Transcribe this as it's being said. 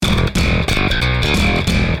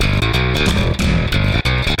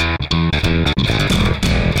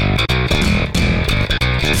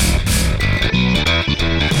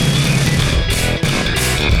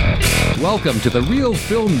Welcome to the Real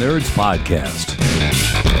Film Nerds Podcast.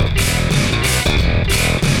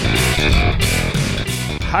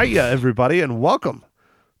 Hiya, everybody, and welcome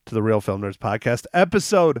to the Real Film Nerds Podcast,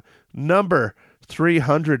 episode number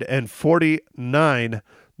 349,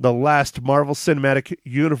 the last Marvel Cinematic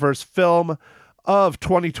Universe film of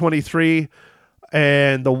 2023,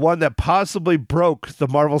 and the one that possibly broke the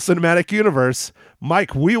Marvel Cinematic Universe.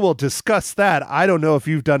 Mike, we will discuss that. I don't know if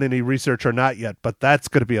you've done any research or not yet, but that's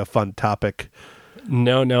going to be a fun topic.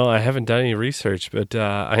 No, I haven't done any research, but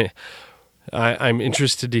I'm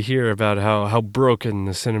interested to hear about how broken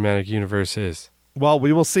the cinematic universe is. Well,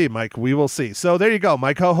 we will see, Mike. We will see. So there you go.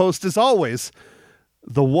 My co-host is always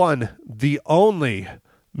the one, the only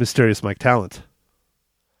Mysterious Mike Talent.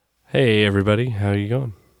 Hey, everybody. How are you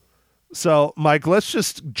going? So, Mike, let's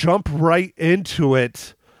just jump right into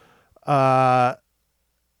it.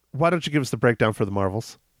 Why don't you give us the breakdown for the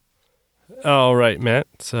Marvels? All right, Matt.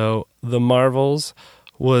 So, The Marvels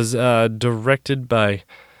was directed by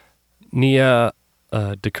Nia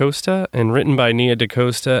DaCosta and written by Nia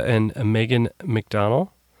DaCosta and Megan McDonnell.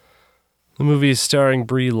 The movie is starring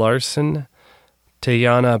Brie Larson,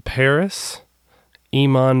 Teyana Paris,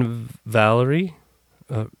 Iman Vellani,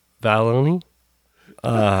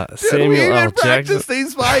 Samuel we L. even practice Jackson.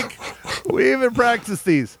 these, Mike. We even practice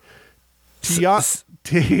these.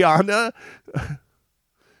 Teyana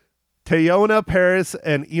Paris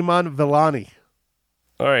and Iman Vellani.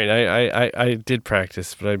 All right, I did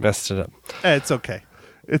practice, but I messed it up. It's okay.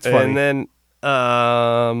 It's funny. And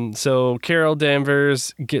then, so Carol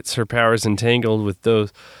Danvers gets her powers entangled with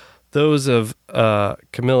those of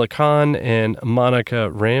Camilla Khan and Monica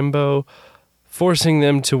Rambeau, forcing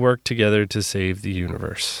them to work together to save the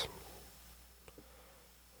universe.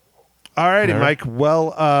 All righty, Mike.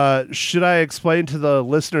 Well, should I explain to the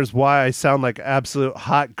listeners why I sound like absolute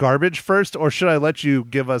hot garbage first, or should I let you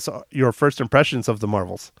give us your first impressions of the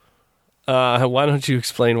Marvels? Why don't you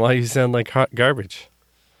explain why you sound like hot garbage?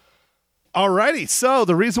 Alrighty, so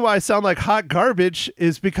the reason why I sound like hot garbage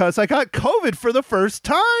is because I got COVID for the first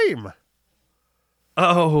time.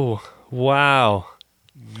 Oh, wow.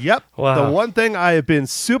 Yep. Wow. The one thing I have been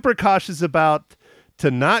super cautious about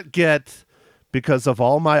to not get because of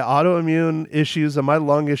all my autoimmune issues and my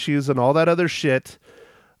lung issues and all that other shit.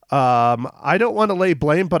 I don't want to lay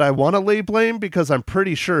blame, but I want to lay blame because I'm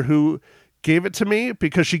pretty sure who gave it to me,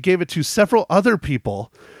 because she gave it to several other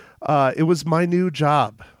people. It was my new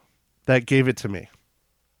job that gave it to me.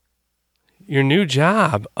 Your new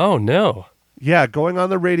job? Oh, no. Yeah, going on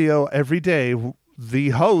the radio every day,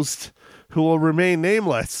 the host, who will remain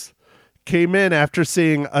nameless, came in after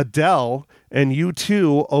seeing Adele and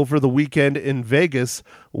U2 over the weekend in Vegas,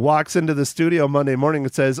 walks into the studio Monday morning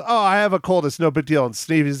and says, "Oh, I have a cold. It's no big deal," and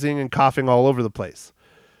sneezing and coughing all over the place.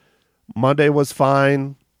 Monday was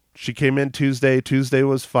fine. She came in Tuesday. Tuesday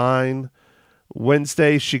was fine.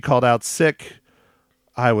 Wednesday, she called out sick.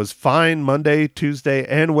 I was fine Monday, Tuesday,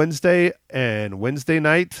 and Wednesday. And Wednesday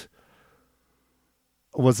night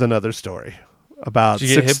was another story. About Did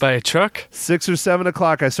you get hit by a truck? 6 or 7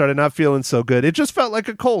 o'clock, I started not feeling so good. It just felt like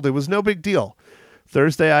a cold. It was no big deal.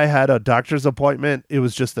 Thursday, I had a doctor's appointment. It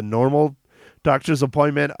was just a normal doctor's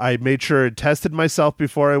appointment. I made sure I tested myself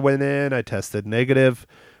before I went in. I tested negative.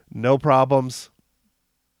 No problems.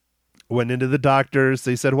 Went into the doctors.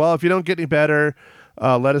 They said, well, if you don't get any better,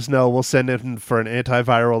 let us know. We'll send in for an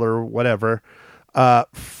antiviral or whatever.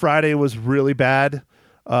 Friday was really bad.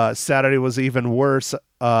 Saturday was even worse.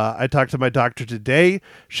 I talked to my doctor today.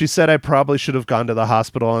 She said I probably should have gone to the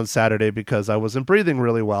hospital on Saturday because I wasn't breathing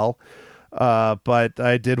really well. But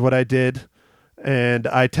I did what I did. And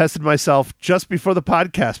I tested myself just before the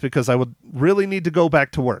podcast because I would really need to go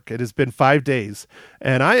back to work. It has been 5 days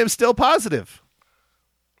and I am still positive.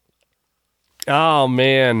 Oh,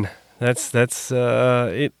 man. That's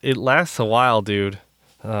it lasts a while, dude.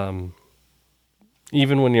 Even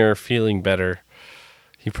when you're feeling better,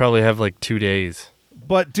 you probably have like 2 days.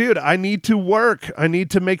 But, dude, I need to work. I need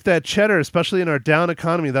to make that cheddar, especially in our down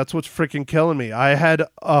economy. That's what's freaking killing me. I had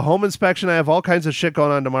a home inspection. I have all kinds of shit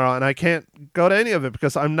going on tomorrow, and I can't go to any of it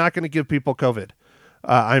because I'm not going to give people COVID.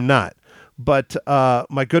 I'm not. But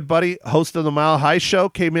my good buddy, host of the Mile High Show,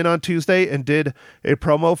 came in on Tuesday and did a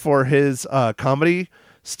promo for his comedy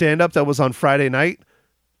stand-up that was on Friday night.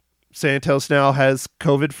 Santos now has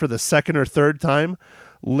COVID for the second or third time.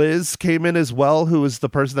 Liz came in as well, who is the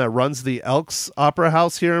person that runs the Elks Opera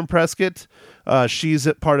House here in Prescott. She's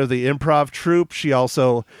part of the improv troupe. She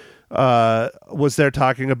also was there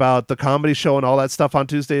talking about the comedy show and all that stuff on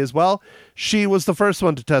Tuesday as well. She was the first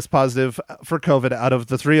one to test positive for COVID out of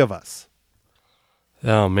the three of us.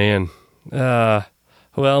 Oh, man.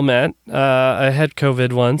 Well, Matt, I had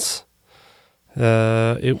COVID once.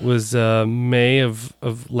 It was May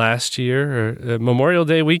of last year, or Memorial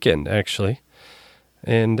Day weekend, actually.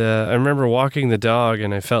 And I remember walking the dog,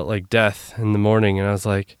 and I felt like death in the morning, and I was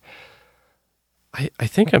like, I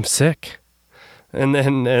think I'm sick. And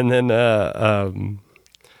then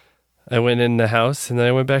I went in the house, and then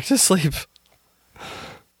I went back to sleep.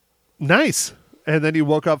 Nice. And then you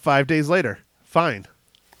woke up 5 days later. Fine.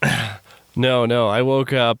 No, I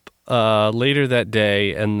woke up later that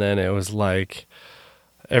day, and then it was like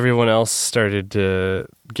everyone else started to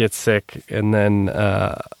get sick, and then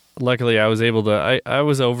luckily I was able to, I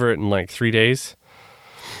was over it in like 3 days,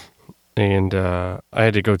 and I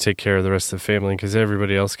had to go take care of the rest of the family because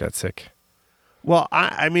everybody else got sick. Well,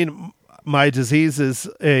 I mean, my disease is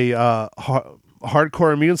a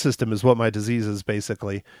hardcore immune system is what my disease is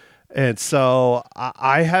basically. And so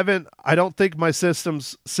I don't think my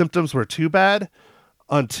symptoms were too bad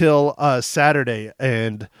until Saturday.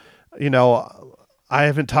 And, you know, I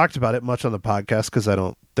haven't talked about it much on the podcast because I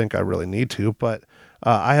don't think I really need to, but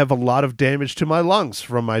I have a lot of damage to my lungs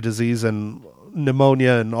from my disease and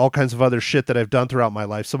pneumonia and all kinds of other shit that I've done throughout my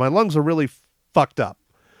life. So my lungs are really fucked up.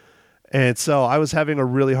 And so I was having a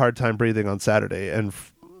really hard time breathing on Saturday and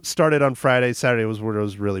started on Friday. Saturday was where it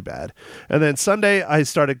was really bad. And then Sunday I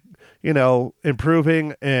started, you know,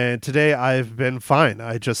 improving, and today I've been fine.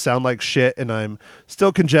 I just sound like shit, and I'm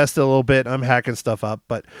still congested a little bit. I'm hacking stuff up.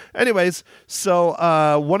 But anyways,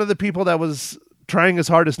 so one of the people that was trying his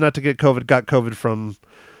hardest not to get COVID got COVID from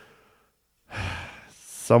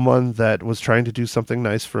someone that was trying to do something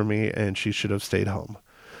nice for me, and she should have stayed home.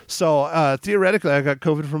 So theoretically, I got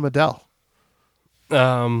COVID from Adele.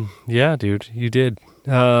 Yeah, dude, you did.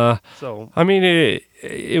 So I mean,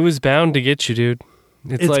 it was bound to get you, dude.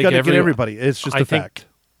 It's like going to get everybody. It's just a fact.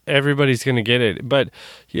 Everybody's going to get it. But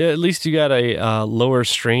yeah, at least you got a lower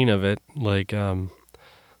strain of it. Like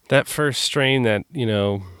that first strain that, you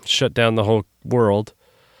know, shut down the whole world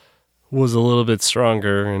was a little bit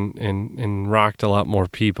stronger and rocked a lot more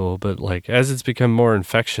people. But like as it's become more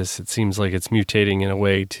infectious, it seems like it's mutating in a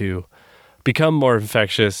way to become more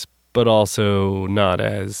infectious, but also not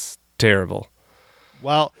as terrible.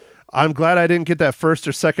 Well, I'm glad I didn't get that first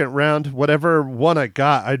or second round. Whatever one I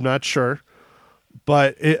got, I'm not sure.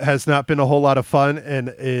 But it has not been a whole lot of fun.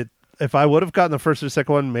 And if I would have gotten the first or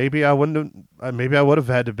second one, maybe I would have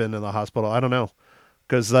had to have been in the hospital. I don't know.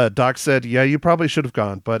 Because the doc said, yeah, you probably should have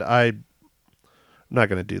gone. But I'm not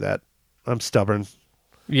going to do that. I'm stubborn.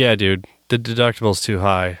 Yeah, dude. The deductible's too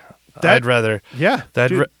high. I'd rather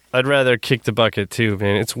kick the bucket too,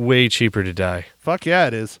 man. It's way cheaper to die. Fuck yeah,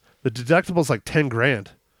 it is. The deductible's like $10,000.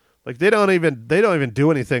 Like they don't even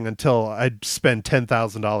do anything until I spend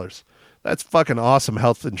 $10,000. That's fucking awesome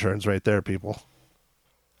health insurance right there, people.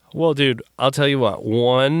 Well, dude, I'll tell you what.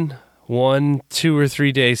 One 2 or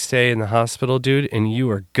 3 day stay in the hospital, dude, and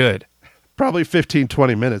you are good. Probably 15,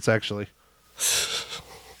 20 minutes, actually.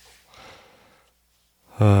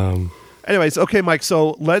 Anyways, okay, Mike,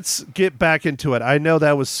 so let's get back into it. I know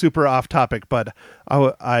that was super off topic, but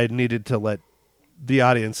I needed to let the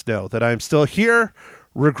audience know that I'm still here.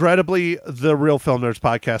 Regrettably, the Real Film Nerds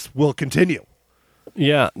podcast will continue.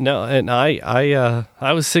 Yeah, no, and I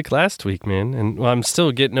was sick last week, man, and I'm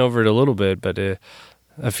still getting over it a little bit, but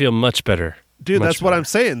I feel much better. Dude, that's what I'm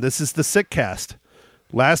saying. This is the sick cast.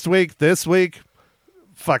 Last week, this week,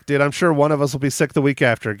 fuck, dude, I'm sure one of us will be sick the week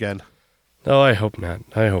after again. Oh, I hope not.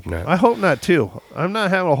 I hope not, too. I'm not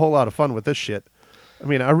having a whole lot of fun with this shit. I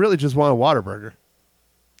mean, I really just want a Whataburger.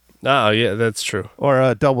 Oh, yeah, that's true. Or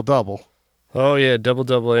a double-double. Oh, yeah,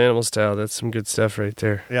 double animal style. That's some good stuff right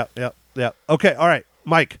there. Yep. Okay, all right.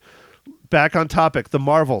 Mike, back on topic. The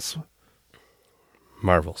Marvels.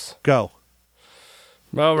 Go.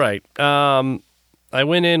 All right. I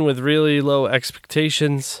went in with really low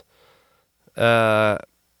expectations, and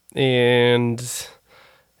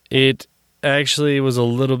it actually was a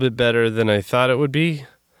little bit better than I thought it would be,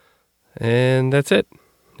 and that's it.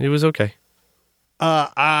 It was okay.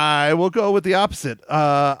 I will go with the opposite.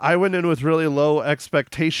 I went in with really low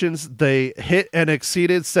expectations. They hit and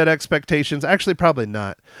exceeded said expectations. Actually, probably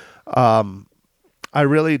not. I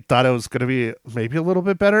really thought it was going to be maybe a little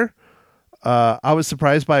bit better. I was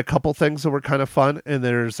surprised by a couple things that were kind of fun, and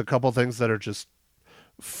there's a couple things that are just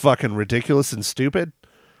fucking ridiculous and stupid.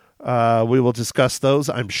 We will discuss those,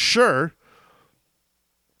 I'm sure.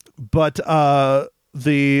 But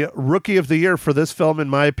the rookie of the year for this film, in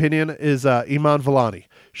my opinion, is Iman Vellani.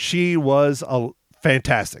 She was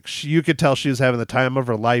fantastic. You could tell she was having the time of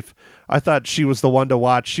her life. I thought she was the one to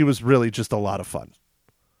watch. She was really just a lot of fun.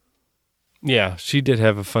 Yeah, she did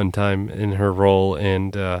have a fun time in her role,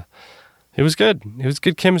 and It was good. It was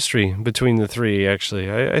good chemistry between the three,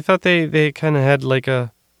 actually. I thought they kind of had like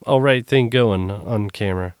a all right thing going on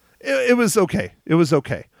camera. It was okay. It was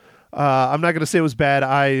okay. I'm not going to say it was bad.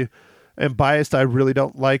 I am biased. I really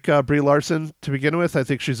don't like Brie Larson to begin with. I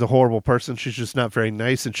think she's a horrible person. She's just not very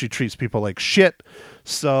nice, and she treats people like shit.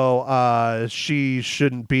 So she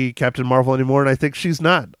shouldn't be Captain Marvel anymore, and I think she's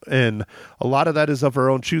not. And a lot of that is of her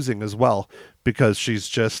own choosing as well, because she's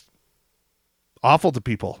just awful to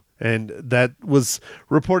people. And that was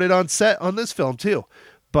reported on set on this film too.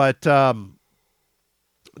 But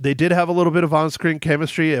they did have a little bit of on-screen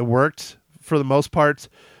chemistry. It worked for the most part.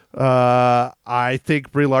 I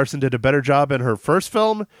think Brie Larson did a better job in her first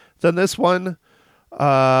film than this one.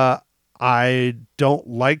 I don't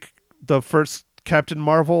like the first Captain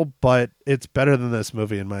Marvel, but it's better than this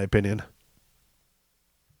movie in my opinion.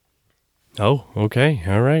 Oh, okay.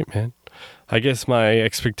 All right, man. I guess my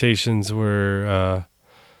expectations were,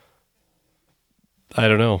 I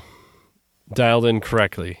don't know, dialed in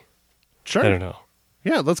correctly. Sure. I don't know.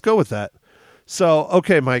 Yeah, let's go with that. So,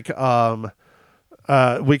 okay, Mike,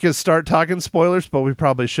 we can start talking spoilers, but we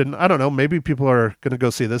probably shouldn't. I don't know. Maybe people are going to go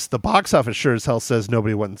see this. The box office sure as hell says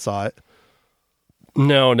nobody went and saw it.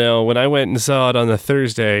 No. When I went and saw it on the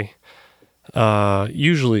Thursday,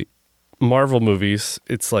 usually Marvel movies,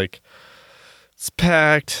 it's like, it's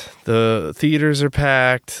packed. The theaters are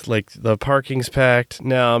packed. Like, the parking's packed.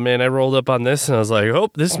 Now, man, I rolled up on this and I was like, oh,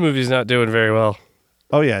 this movie's not doing very well.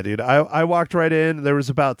 Oh, yeah, dude. I walked right in. There was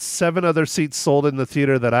about 7 other seats sold in the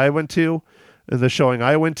theater that I went to, in the showing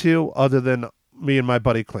I went to, other than me and my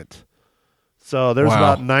buddy Clint. So there's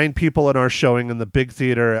about 9 people in our showing in the big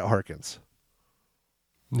theater at Harkins.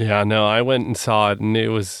 Yeah, no, I went and saw it, and it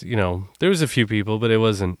was, there was a few people, but it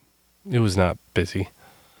was not busy.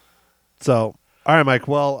 So, all right, Mike.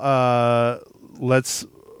 Well, let's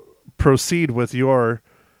proceed with your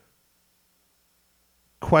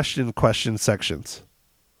question sections.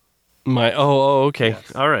 Okay.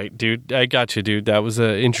 Yes. All right, dude. I got you, dude. That was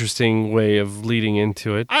an interesting way of leading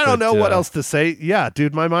into it. I don't know what else to say. Yeah,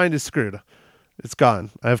 dude, my mind is screwed. It's gone.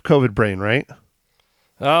 I have COVID brain, right?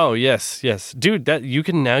 Oh, yes. Dude, you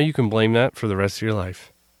can blame that for the rest of your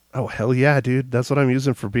life. Oh, hell yeah, dude. That's what I'm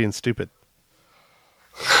using for being stupid.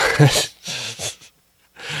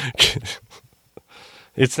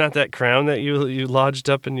 It's not that crown that you lodged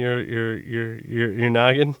up in your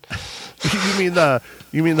noggin?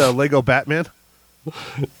 You mean the Lego Batman?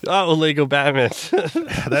 Oh, Lego Batman.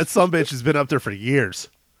 That sumbitch has been up there for years.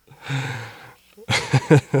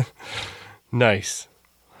 Nice.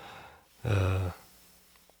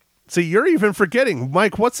 See, you're even forgetting.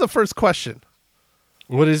 Mike, what's the first question?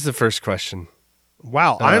 What is the first question?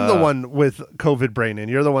 Wow, I'm the one with COVID brain,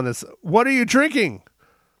 and you're the one that's... What are you drinking?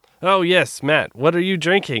 Oh, yes, Matt. What are you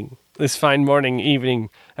drinking this fine morning,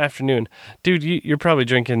 evening, afternoon? Dude, you're probably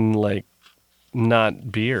drinking, like,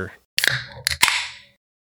 not beer.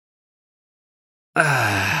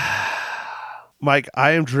 Mike,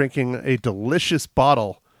 I am drinking a delicious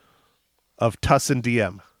bottle of Tussin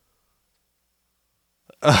DM.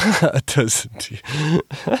 Tussin.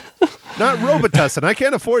 Not Robitussin. I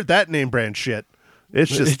can't afford that name brand shit.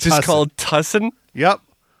 It's just Tussin. Called Tussin? Yep.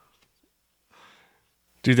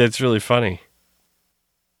 Dude, that's really funny.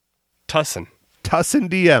 Tussin. Tussin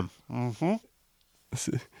DM. Mm-hmm.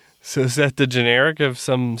 So is that the generic of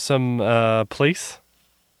some place?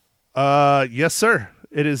 Yes, sir.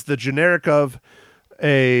 It is the generic of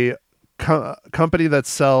a company that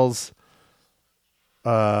sells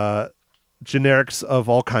generics of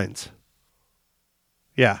all kinds.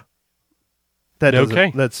 Yeah.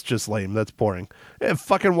 That's just lame. That's boring.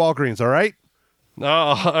 Fucking Walgreens, all right? Oh,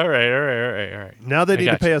 all right. Now they need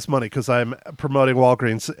to pay us money because I'm promoting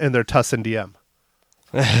Walgreens and their Tussin DM.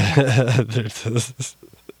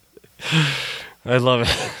 I love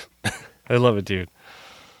it. I love it, dude.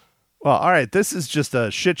 Well, all right. This is just a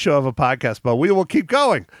shit show of a podcast, but we will keep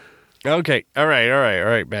going. Okay. All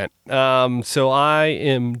right, Matt. So I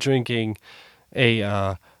am drinking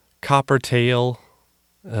a Coppertail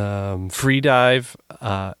Free Dive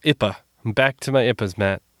IPA. I'm back to my IPAs,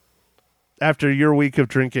 Matt. After your week of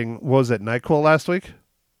drinking, what was it, NyQuil last week?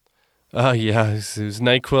 Yeah, it was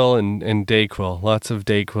NyQuil and DayQuil. Lots of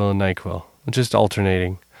DayQuil and NyQuil. Just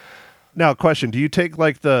alternating. Now, question. Do you take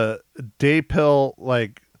like the DayQuil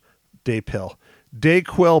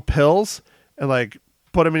pills and like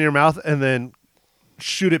put them in your mouth and then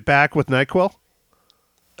shoot it back with NyQuil?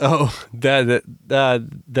 Oh, that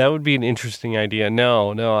would be an interesting idea.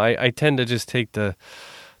 No, I tend to just take the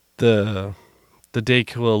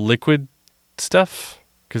DayQuil liquid stuff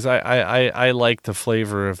because I like the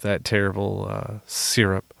flavor of that terrible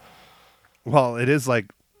syrup. Well, it is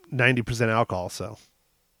like 90% alcohol. So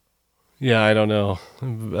Yeah, I don't know.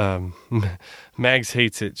 Mags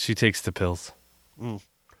hates it. She takes the pills.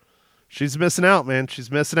 she's missing out, man.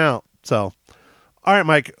 She's missing out. So, all right,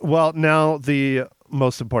 Mike. Well, now the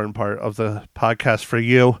most important part of the podcast for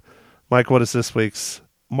you, Mike. What is this week's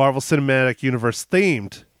Marvel Cinematic Universe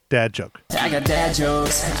themed dad joke? I got dad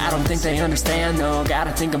jokes. I don't think they understand though.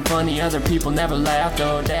 Gotta think I'm funny. Other people never laugh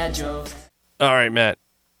though. Dad jokes. All right, Matt.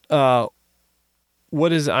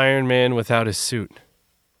 What is Iron Man without his suit?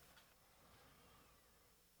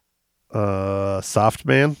 Soft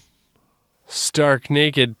man. Stark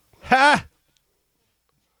naked. Ha!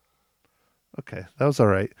 Okay, that was all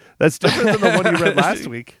right. That's different than the one you read last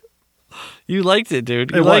week. You liked it,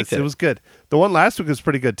 dude. You It liked was. It was good. The one last week was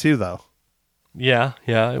pretty good too, though. Yeah.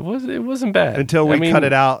 It wasn't bad Until we cut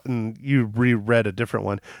it out and you reread a different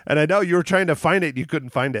one. And I know you were trying to find it and you couldn't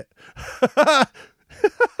find it.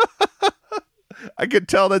 I could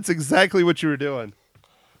tell that's exactly what you were doing.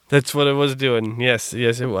 That's what it was doing. Yes,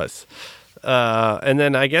 it was. And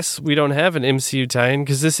then I guess we don't have an MCU tie-in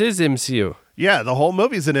because this is MCU. Yeah, the whole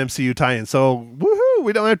movie's an MCU tie-in. So, woohoo,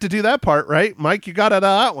 we don't have to do that part, right? Mike, you got out of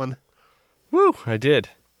that one. Woo, I did.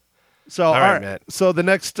 So, all right, Matt. So the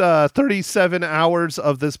next 37 hours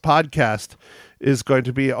of this podcast is going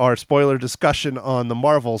to be our spoiler discussion on the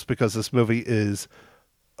Marvels because this movie is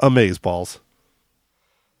amazeballs.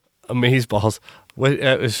 Amazeballs.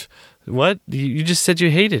 What? You just said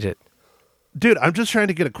you hated it. Dude, I'm just trying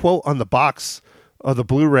to get a quote on the box of the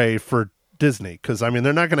Blu-ray for Disney because, I mean,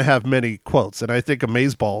 they're not going to have many quotes. And I think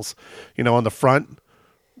amazeballs, on the front,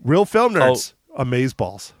 real film nerds,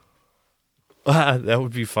 amazeballs. That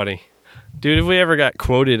would be funny. Dude, if we ever got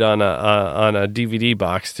quoted on a DVD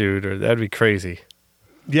box, dude, that'd be crazy.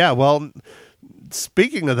 Yeah, well,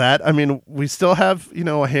 speaking of that, I mean, we still have,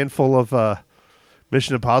 a handful of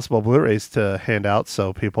Mission Impossible Blu-rays to hand out.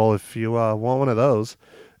 So people, if you want one of those.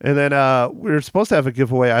 And then we were supposed to have a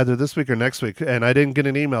giveaway either this week or next week. And I didn't get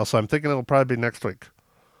an email, so I'm thinking it'll probably be next week.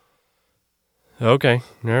 Okay.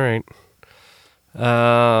 All right.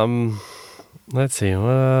 Let's see.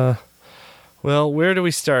 Well, where do we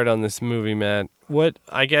start on this movie, Matt? What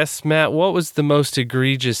was the most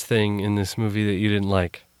egregious thing in this movie that you didn't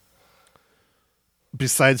like?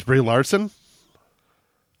 Besides Brie Larson?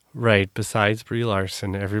 Right, besides Brie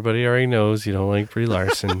Larson. Everybody already knows you don't like Brie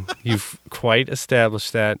Larson. You've quite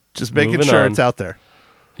established that. Just making sure it's out there.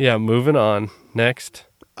 Yeah, moving on. Next.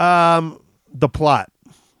 The plot.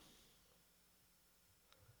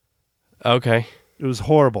 Okay. It was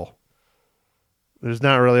horrible. There's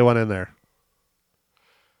not really one in there.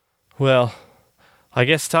 Well, I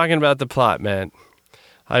guess talking about the plot, Matt,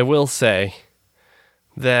 I will say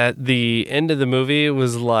that the end of the movie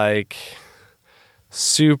was like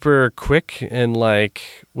super quick and like,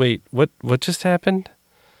 wait, what just happened?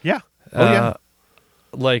 Yeah. Oh yeah.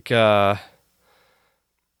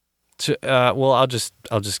 Well, I'll just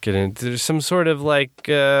get into. There's some sort of like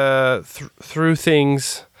through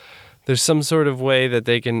things. There's some sort of way that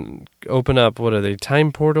they can open up. What are they?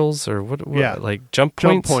 Time portals or what? Yeah, like jump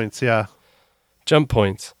points. Jump points. Yeah. Jump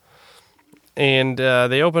points. And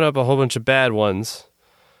they open up a whole bunch of bad ones.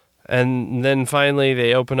 And then finally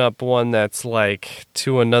they open up one that's like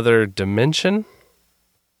to another dimension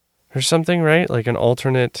or something, right? Like an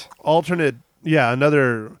alternate, yeah,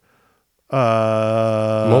 another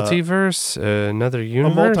multiverse, another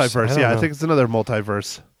universe. A multiverse, I think it's another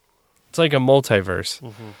multiverse. It's like a multiverse.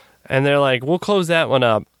 Mm-hmm. And they're like, we'll close that one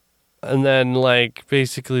up. And then like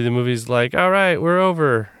basically the movie's like, all right, we're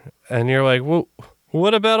over. And you're like, well,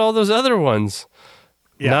 what about all those other ones?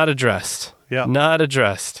 Yeah. Not addressed. Yeah. Not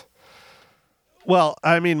addressed. Well,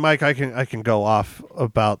 I mean, Mike, I can go off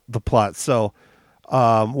about the plot. So,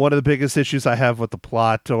 one of the biggest issues I have with the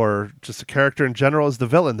plot or just the character in general is the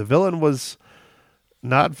villain. The villain was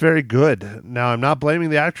not very good. Now, I'm not blaming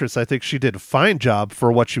the actress. I think she did a fine job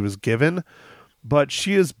for what she was given, but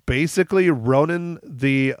she is basically Ronan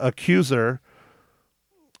the Accuser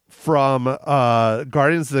from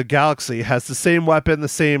Guardians of the Galaxy. Has the same weapon, the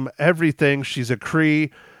same everything. She's a Kree.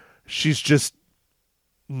 She's just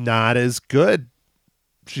not as good.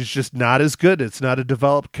 She's just not as good. It's not a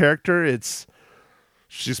developed character.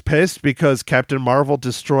 She's pissed because Captain Marvel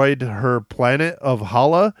destroyed her planet of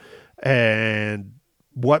Hala. And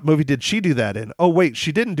what movie did she do that in? Oh, wait,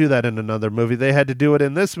 she didn't do that in another movie. They had to do it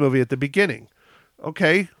in this movie at the beginning.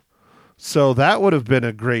 Okay. So that would have been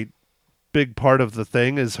a great big part of the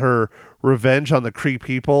thing, is her revenge on the Kree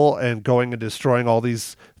people and going and destroying all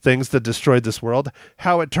these things that destroyed this world.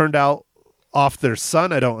 How it turned out off their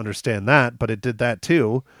son, I don't understand that, but it did that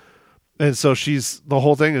too. And so the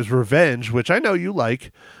whole thing is revenge, which I know you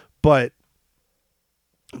like, but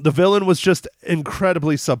the villain was just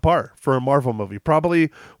incredibly subpar for a Marvel movie. Probably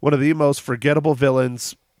one of the most forgettable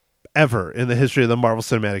villains ever in the history of the Marvel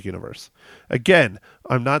Cinematic Universe. Again,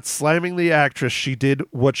 I'm not slamming the actress. She did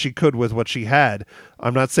what she could with what she had.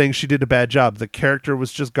 I'm not saying she did a bad job. The character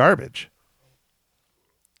was just garbage.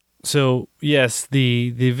 So yes,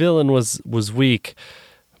 the villain was weak,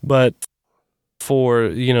 but for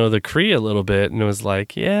the Kree a little bit, and it was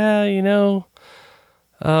like, yeah,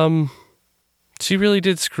 she really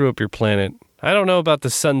did screw up your planet. I don't know about the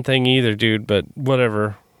sun thing either, dude, but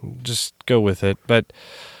whatever, just go with it. But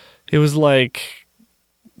it was like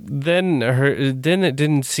then it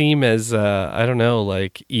didn't seem as I don't know,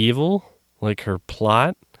 like evil, like her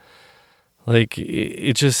plot. Like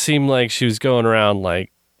it just seemed like she was going around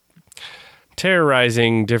like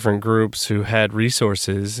terrorizing different groups who had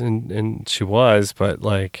resources, and she was, but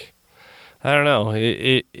like I don't know,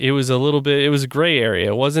 it was a little bit, it was a gray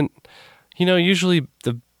area. It wasn't, usually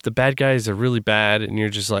the bad guys are really bad and you're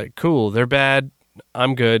just like, cool, they're bad,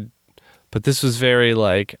 I'm good. But this was very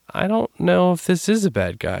like, I don't know if this is a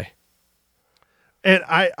bad guy. And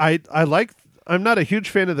I'm not a huge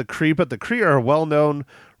fan of the Kree, but the Kree are a well-known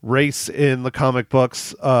race in the comic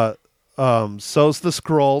books. So's the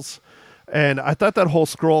Skrulls. And I thought that whole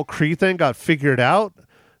Skrull Kree thing got figured out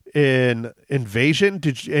in Invasion.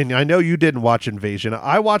 And I know you didn't watch Invasion.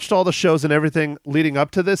 I watched all the shows and everything leading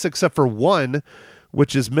up to this, except for one,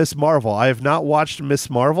 which is Miss Marvel. I have not watched Miss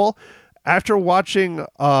Marvel. After watching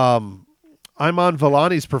Iman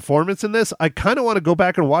Vellani's performance in this, I kind of want to go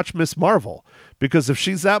back and watch Miss Marvel, because if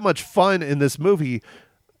she's that much fun in this movie,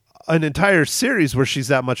 an entire series where she's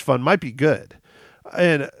that much fun might be good.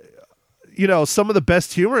 And some of the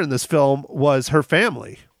best humor in this film was her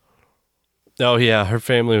family. Oh yeah, her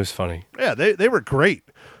family was funny. Yeah, they were great.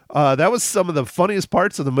 That was some of the funniest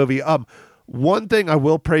parts of the movie. One thing I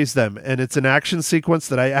will praise them, and it's an action sequence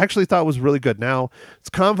that I actually thought was really good. Now, it's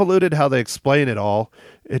convoluted how they explain it all.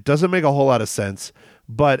 It doesn't make a whole lot of sense,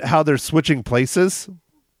 but how they're switching places.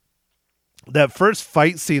 That first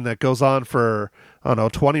fight scene that goes on for,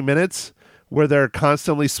 20 minutes, where they're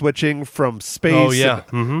constantly switching from space. Oh, yeah.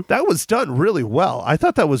 Mm-hmm. That was done really well. I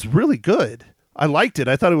thought that was really good. I liked it.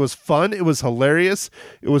 I thought it was fun. It was hilarious.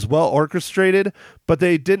 It was well orchestrated, but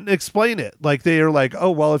they didn't explain it. Like, they are like, oh,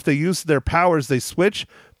 well, if they use their powers, they switch.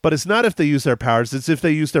 But it's not if they use their powers. It's if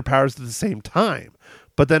they use their powers at the same time.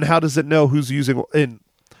 But then how does it know who's using? And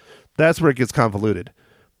that's where it gets convoluted.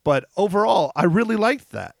 But overall, I really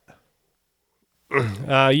liked that.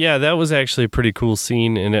 Yeah, that was actually a pretty cool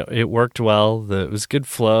scene, and it worked well. It was good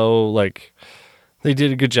flow. Like, they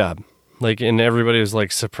did a good job. Like, and everybody was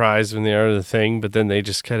like surprised when they heard the thing, but then they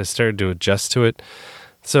just kind of started to adjust to it.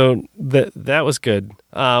 So that was good.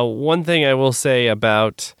 One thing I will say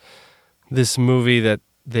about this movie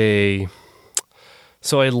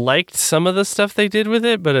so I liked some of the stuff they did with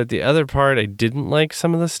it, but at the other part, I didn't like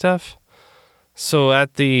some of the stuff. So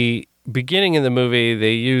at the beginning of the movie,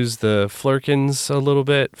 they use the Flurkins a little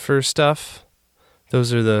bit for stuff.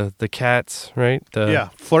 Those are the cats, right? Yeah,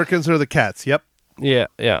 Flurkins are the cats. Yep. Yeah.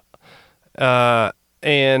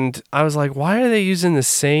 And I was like, why are they using the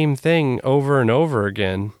same thing over and over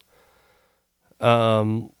again?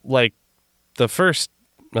 Like the first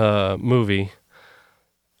movie.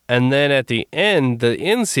 And then at the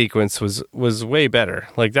end sequence was way better.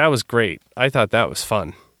 Like, that was great. I thought that was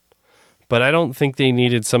fun. But I don't think they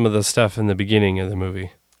needed some of the stuff in the beginning of the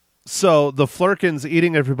movie. So the Flurkins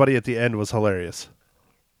eating everybody at the end was hilarious.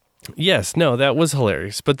 Yes, no, that was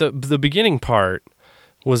hilarious. But the beginning part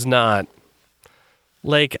was not.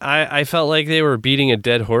 Like, I felt like they were beating a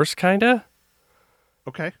dead horse, kind of.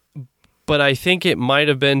 Okay. But I think it might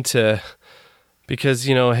have been because,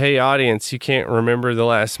 hey, audience, you can't remember the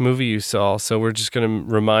last movie you saw, so we're just going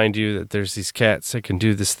to remind you that there's these cats that can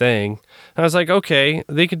do this thing. And I was like, okay,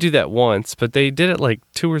 they could do that once, but they did it like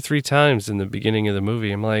 2 or 3 times in the beginning of the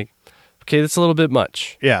movie. I'm like, okay, that's a little bit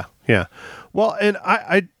much. Yeah. Well, and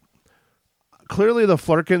I clearly the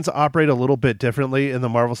Flurkins operate a little bit differently in the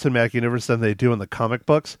Marvel Cinematic Universe than they do in the comic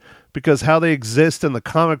books, because how they exist in the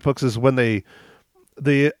comic books is when the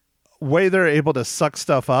way they're able to suck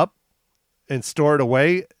stuff up and store it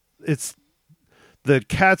away, it's the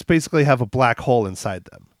cats basically have a black hole inside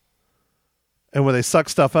them. And when they suck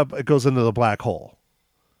stuff up, it goes into the black hole.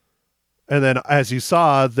 And then, as you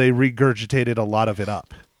saw, they regurgitated a lot of it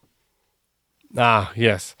up. Ah,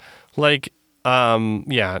 yes. Like,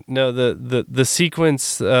 the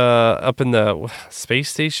sequence up in the space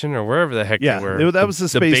station or wherever the heck they were. Yeah, that was the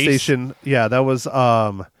space station. Yeah, that was,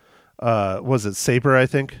 was it Saber, I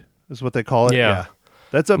think, is what they call it? Yeah.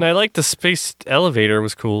 And I like the space elevator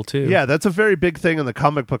was cool too. Yeah, that's a very big thing in the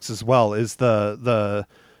comic books as well. Is the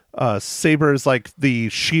saber is like the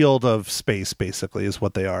shield of space, basically, is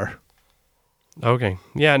what they are. Okay.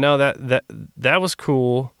 Yeah. No, that was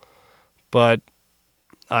cool, but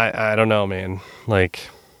I don't know, man. Like,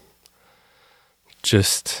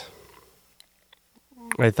 just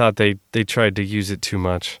I thought they tried to use it too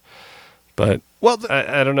much, but. Well,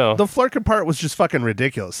 I don't know. The Flerken part was just fucking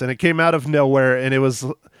ridiculous, and it came out of nowhere, and it was,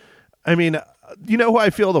 I mean, you know who I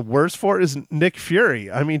feel the worst for is Nick Fury.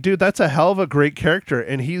 I mean, dude, that's a hell of a great character,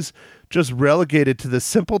 and he's just relegated to this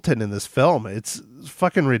simpleton in this film. It's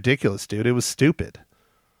fucking ridiculous, dude. It was stupid.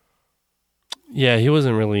 Yeah, he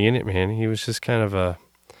wasn't really in it, man. He was just kind of a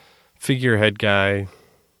figurehead guy.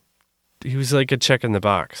 He was like a check in the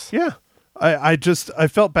box. Yeah. I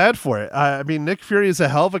felt bad for it. I mean, Nick Fury is a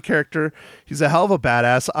hell of a character. He's a hell of a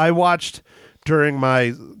badass. I watched during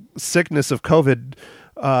my sickness of COVID,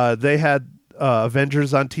 they had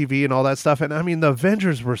Avengers on TV and all that stuff. And I mean, the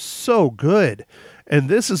Avengers were so good. And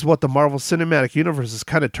this is what the Marvel Cinematic Universe has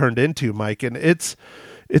kind of turned into, Mike. And it's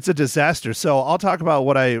a disaster. So I'll talk about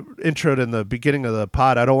what I introed in the beginning of the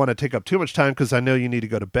pod. I don't want to take up too much time because I know you need to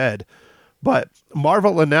go to bed. But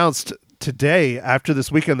Marvel announced today, after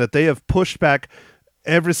this weekend, that they have pushed back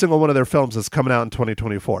every single one of their films that's coming out in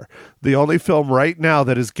 2024. The only film right now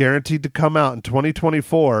that is guaranteed to come out in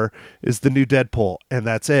 2024 is the new Deadpool, and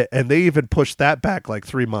that's it. And they even pushed that back like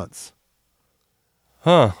 3 months.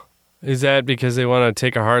 Huh. Is that because they want to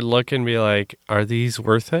take a hard look and be like, are these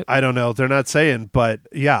worth it? I don't know. They're not saying, but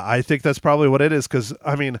yeah, I think that's probably what it is. Because,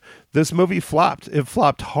 I mean, this movie flopped. It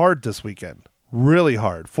flopped hard this weekend. Really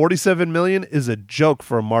hard. 47 million is a joke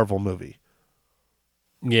for a Marvel movie.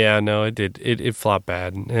 Yeah, no, it did. It flopped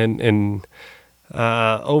bad, and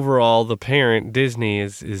overall, the parent Disney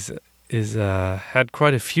is had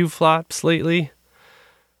quite a few flops lately.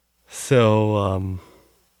 So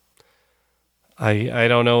I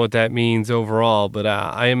don't know what that means overall, but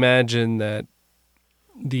I imagine that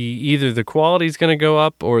either the quality's going to go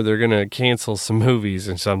up or they're going to cancel some movies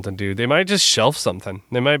or something, dude. They might just shelf something.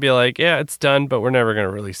 They might be like, yeah, it's done, but we're never going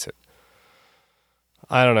to release it.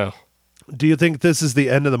 I don't know. Do you think this is the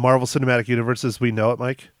end of the Marvel Cinematic Universe as we know it,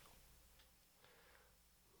 Mike?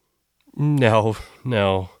 No.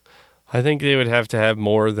 I think they would have to have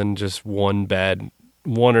more than just one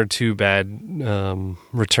or two bad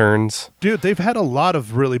returns. Dude, they've had a lot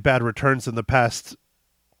of really bad returns in the past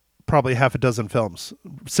probably half a dozen films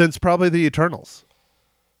since probably the Eternals.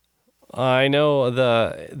 I know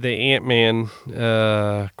the Ant-Man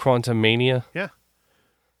Quantumania. Yeah.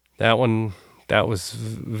 That one, that was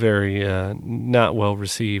very not well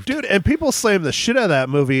received. Dude, and people slammed the shit out of that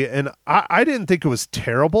movie, and I didn't think it was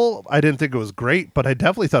terrible. I didn't think it was great, but I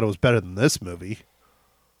definitely thought it was better than this movie.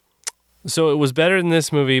 So it was better than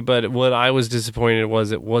this movie, but what I was disappointed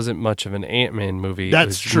was it wasn't much of an Ant-Man movie. That's it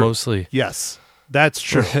was true. Mostly. Yes, that's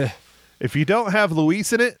true. If you don't have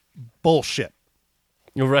Luis in it, bullshit.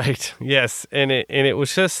 You're right. Yes, and it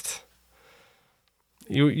was just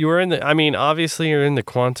you were in the. I mean, obviously you're in the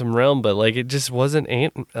quantum realm, but like it just wasn't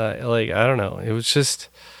like I don't know. It was just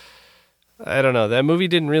I don't know. That movie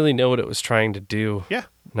didn't really know what it was trying to do. Yeah.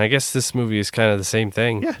 And I guess this movie is kind of the same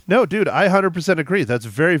thing. Yeah, no, dude, I 100% agree. That's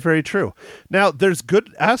very, very true. Now, there's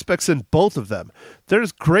good aspects in both of them.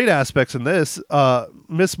 There's great aspects in this.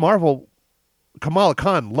 Miss Marvel, Kamala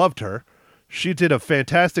Khan, loved her. She did a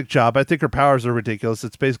fantastic job. I think her powers are ridiculous.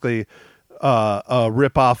 It's basically a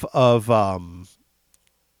ripoff of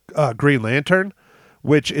Green Lantern,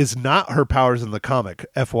 which is not her powers in the comic,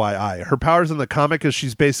 FYI. Her powers in the comic is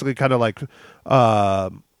she's basically kind of like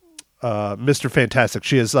Mr. Fantastic.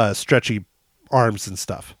 She has stretchy arms and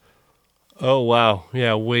stuff. Oh, wow.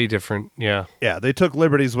 Yeah, way different. Yeah. Yeah, they took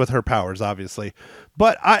liberties with her powers, obviously.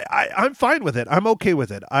 But I'm fine with it. I'm okay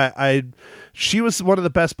with it. She was one of the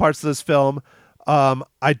best parts of this film.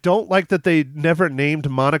 I don't like that they never named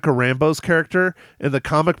Monica Rambeau's character. In the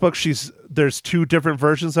comic book, there's two different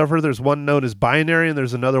versions of her. There's one known as Binary, and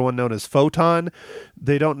there's another one known as Photon.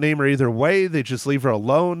 They don't name her either way. They just leave her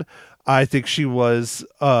alone. I think she was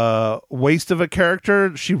a waste of a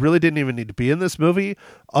character. She really didn't even need to be in this movie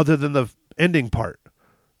other than the ending part.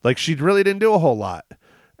 Like, she really didn't do a whole lot.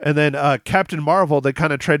 And then Captain Marvel, they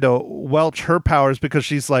kind of tried to welch her powers because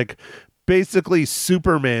she's like basically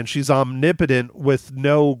Superman. She's omnipotent with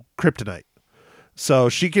no kryptonite. So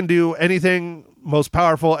she can do anything, most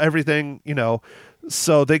powerful, everything, you know.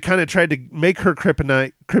 So they kind of tried to make her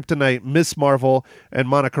kryptonite Miss Marvel and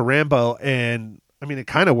Monica Rambeau, and I mean, it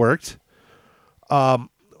kind of worked.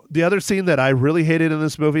 The other scene that I really hated in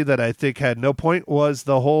this movie that I think had no point was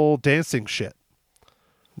the whole dancing shit.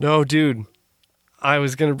 No, dude. I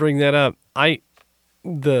was gonna bring that up. It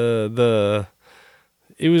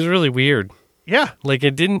was really weird. Yeah. Like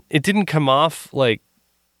it didn't come off like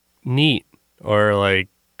neat or like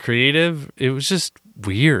creative. It was just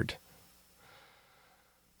weird.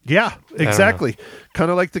 Yeah, exactly. Kind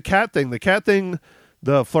of like the cat thing. The cat thing,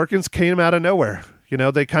 the Flerkens came out of nowhere. You know,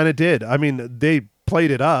 they kind of did. I mean, they played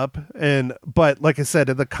it up, but like I said,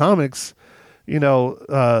 in the comics, you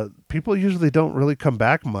know, people usually don't really come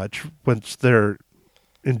back much once they're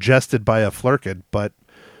ingested by a Flerken, but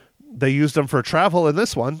they used them for travel in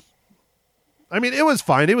this one. I mean, it was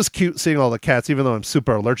fine. It was cute seeing all the cats, even though I'm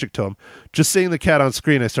super allergic to them. Just seeing the cat on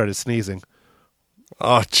screen, I started sneezing.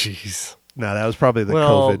 Oh, jeez. No, that was probably the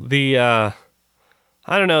COVID. The I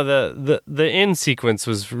don't know, the end sequence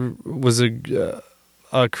was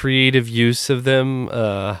a creative use of them,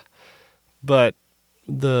 but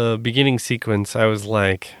the beginning sequence, I was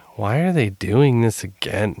like, why are they doing this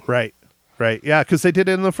again? Right. Yeah, because they did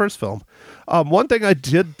it in the first film. One thing I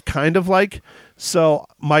did kind of like, so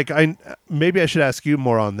Mike, maybe I should ask you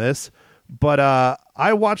more on this, but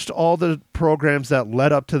I watched all the programs that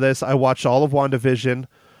led up to this. I watched all of WandaVision.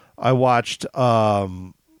 I watched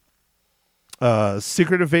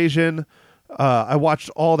Secret Invasion. I watched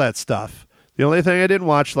all that stuff. The only thing I didn't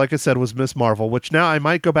watch, like I said, was Miss Marvel, which now I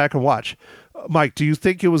might go back and watch. Mike, do you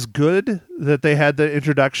think it was good that they had the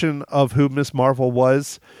introduction of who Miss Marvel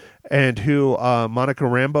was and who Monica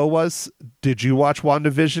Rambeau was? Did you watch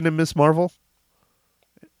WandaVision and Miss Marvel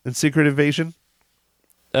and Secret Invasion?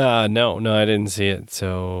 No, I didn't see it.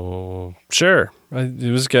 So sure,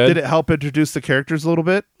 it was good. Did it help introduce the characters a little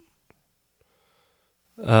bit?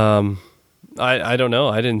 I don't know.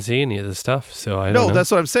 I didn't see any of the stuff, so I don't know. No,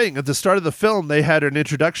 that's what I'm saying. At the start of the film, they had an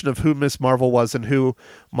introduction of who Miss Marvel was and who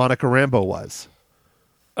Monica Rambeau was.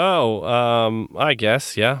 Oh, I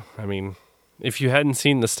guess, yeah. I mean, if you hadn't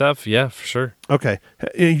seen the stuff, yeah, for sure. Okay.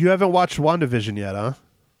 You haven't watched WandaVision yet, huh?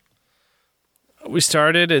 We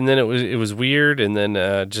started, and then it was weird, and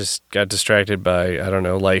then just got distracted by, I don't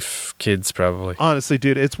know, life, kids, probably. Honestly,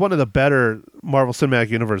 dude, it's one of the better Marvel Cinematic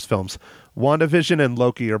Universe films. WandaVision and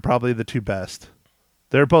Loki are probably the two best.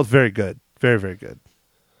 They're both very good. Very, very good.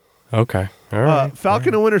 Okay. All right.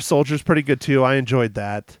 Falcon and Winter Soldier is pretty good, too. I enjoyed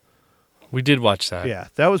that. We did watch that. Yeah,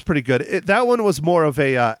 that was pretty good. That one was more of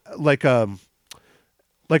a, like a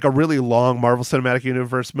really long Marvel Cinematic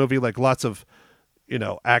Universe movie, like lots of, you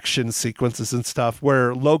know, action sequences and stuff,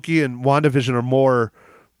 where Loki and WandaVision are more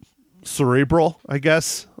cerebral, I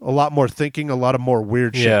guess. A lot more thinking, a lot of more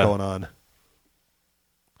weird shit going on.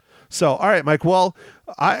 So, all right, Mike. Well,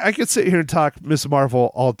 I could sit here and talk Miss Marvel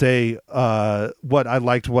all day. What I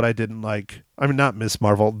liked, what I didn't like. I mean, not Miss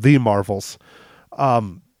Marvel, the Marvels.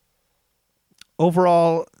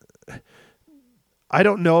 Overall, I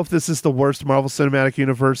don't know if this is the worst Marvel Cinematic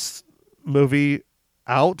Universe movie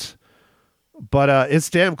out, but it's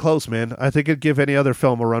damn close, man. I think it'd give any other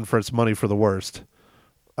film a run for its money for the worst.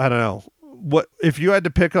 I don't know. What if you had to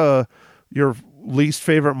pick your least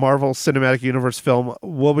favorite Marvel Cinematic Universe film?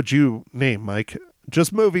 What would you name, Mike?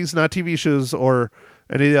 Just movies, not TV shows or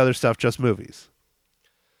any of the other stuff. Just movies.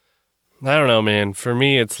 I don't know, man. For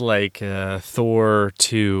me, it's like Thor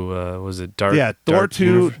 2. Was it Dark? Yeah, Thor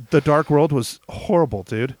 2, The Dark World was horrible,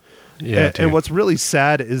 dude. Yeah, and what's really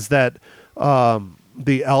sad is that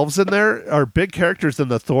the elves in there are big characters in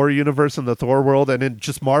the Thor universe and the Thor world and in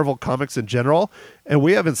just Marvel comics in general, and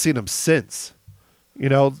we haven't seen them since. You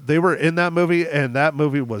know, they were in that movie, and that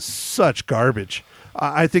movie was such garbage.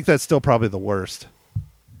 I think that's still probably the worst.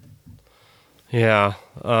 Yeah.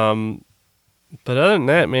 But other than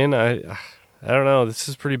that, man, I don't know. This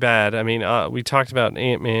is pretty bad. I mean, we talked about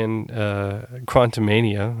Ant-Man,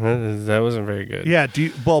 Quantumania. That wasn't very good. Yeah.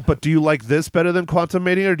 But do you like this better than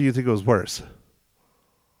Quantumania, or do you think it was worse?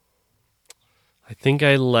 I think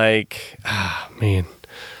I like. I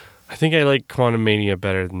think I like Quantumania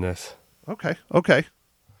better than this. Okay.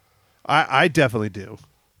 I definitely do.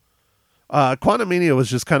 Quantumania was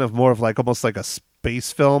just kind of more of like almost like a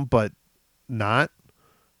space film, but not.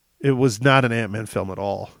 It was not an Ant-Man film at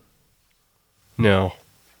all. No.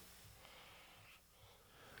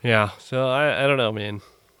 Yeah, so I don't know, man.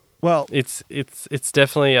 Well, it's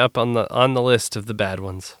definitely up on the list of the bad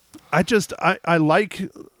ones. I like,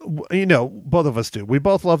 you know, both of us do. We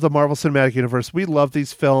both love the Marvel Cinematic Universe. We love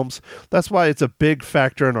these films. That's why it's a big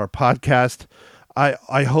factor in our podcast.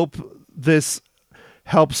 I hope this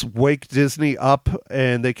helps wake Disney up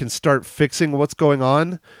and they can start fixing what's going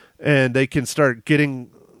on and they can start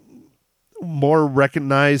getting more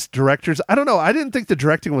recognized directors. I don't know. I didn't think the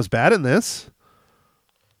directing was bad in this.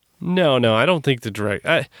 No, I don't think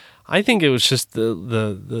the I think it was just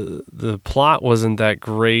the plot wasn't that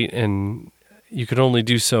great, and you could only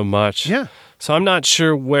do so much. Yeah. So I'm not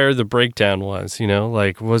sure where the breakdown was,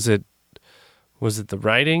 like was it the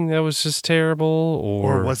writing that was just terrible,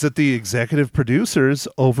 Or was it the executive producers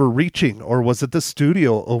overreaching, or was it the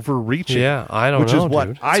studio overreaching? Yeah, I don't know, Which is what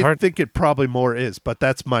dude. It's I hard. think it probably more is, but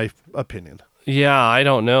that's my opinion. Yeah, I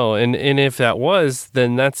don't know. And if that was,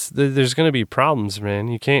 then there's going to be problems, man.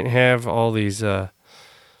 You can't have all these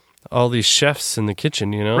chefs in the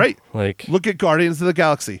kitchen, Right. Like, Look at Guardians of the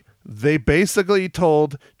Galaxy. They basically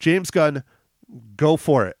told James Gunn, go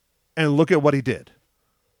for it. And look at what he did.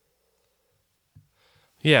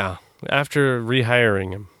 yeah, after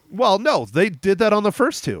rehiring him. Well, no, they did that on the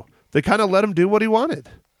first two. They kind of let him do what he wanted.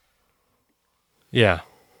 Yeah.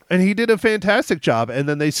 And he did a fantastic job. And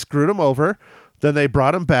then they screwed him over. Then they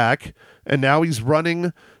brought him back. And now he's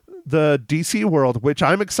running the DC world, which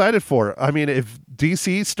I'm excited for. I mean, if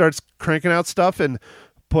DC starts cranking out stuff and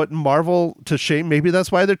putting Marvel to shame, maybe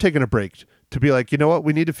that's why they're taking a break. To be like, you know what?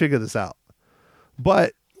 We need to figure this out.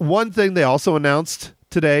 But one thing they also announced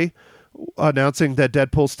today, announcing that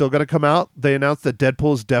Deadpool's still going to come out, they announced that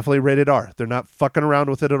Deadpool is definitely rated R. They're not fucking around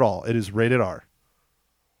with it at all. It is rated R.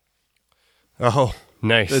 Oh,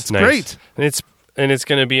 nice. It's nice. great. And it's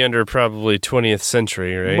going to be under probably 20th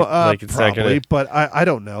century, right? It's probably, not going to. but I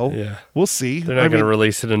don't know. Yeah. We'll see. They're not going to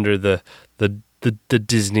release it under the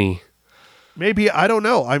Disney. Maybe, I don't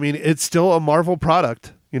know. I mean, it's still a Marvel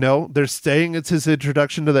product. They're saying it's his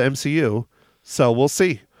introduction to the MCU. So we'll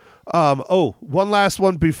see. One last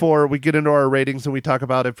one before we get into our ratings and we talk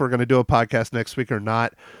about if we're going to do a podcast next week or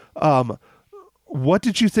not. What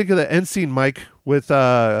did you think of the end scene, Mike, with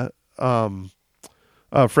Frasier?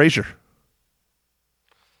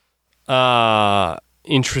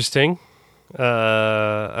 Interesting.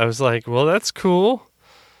 I was like, well, that's cool.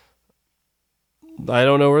 I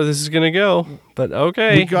don't know where this is going to go, but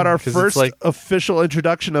okay. We got our first official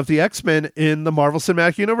introduction of the X-Men in the Marvel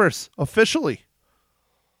Cinematic Universe. Officially.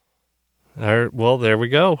 Well, there we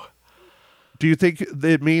go. Do you think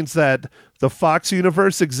it means that the Fox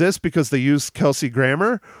universe exists because they used Kelsey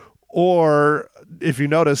Grammer? Or, if you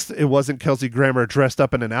noticed, it wasn't Kelsey Grammer dressed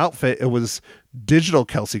up in an outfit. It was digital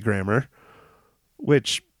Kelsey Grammer,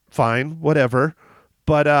 which, fine, whatever.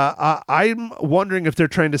 But I'm wondering if they're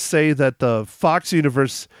trying to say that the Fox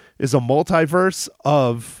universe is a multiverse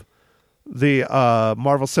of the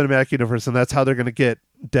Marvel Cinematic Universe, and that's how they're going to get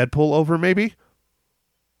Deadpool over, maybe?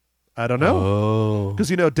 I don't know. Oh. Because,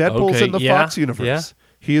 Deadpool's Okay, in the yeah, Fox universe. yeah.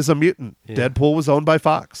 He is a mutant. Yeah. Deadpool was owned by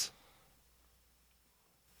Fox.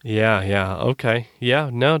 Yeah, okay. Yeah,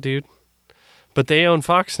 no, dude. But they own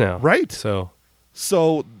Fox now. Right. So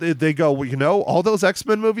they go, well, all those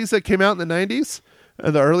X-Men movies that came out in the 90s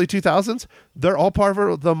and the early 2000s, they're all part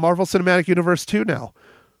of the Marvel Cinematic Universe too now.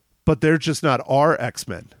 But they're just not our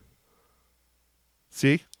X-Men.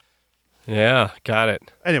 See? yeah, got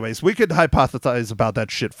it. Anyways, we could hypothesize about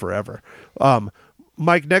that shit forever.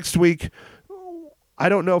 Mike, next week, I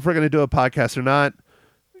don't know if we're going to do a podcast or not.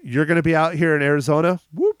 You're going to be out here in Arizona.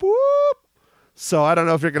 Whoop, whoop. So I don't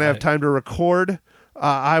know if you're going to have time to record.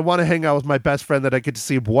 I want to hang out with my best friend that I get to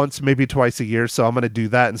see once, maybe twice a year. So I'm going to do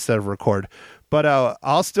that instead of record. But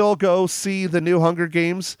I'll still go see the new Hunger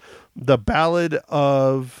Games, the Ballad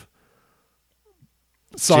of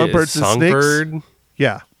Songbirds and Snakes.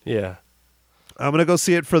 Yeah. Yeah. I'm going to go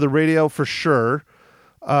see it for the radio for sure.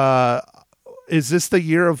 Is this the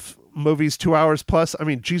year of movies 2 hours plus? I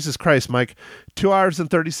mean, Jesus Christ, Mike, 2 hours and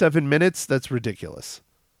 37 minutes. That's ridiculous.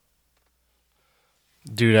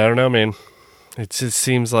 Dude, I don't know, man. It just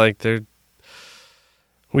seems like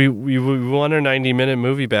we want our 90-minute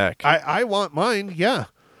movie back. I want mine. Yeah.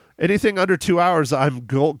 Anything under 2 hours, I'm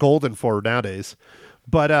golden for nowadays.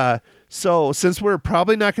 But so since we're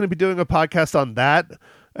probably not going to be doing a podcast on that,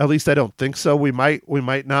 at least I don't think so. We might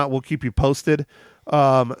not. We'll keep you posted.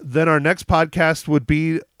 Then our next podcast would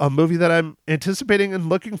be a movie that I'm anticipating and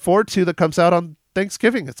looking forward to that comes out on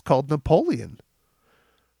Thanksgiving. It's called Napoleon.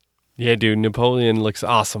 Yeah, dude, Napoleon looks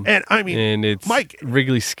awesome. And I mean, and it's Mike,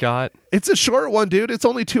 Wrigley Scott. It's a short one, dude. It's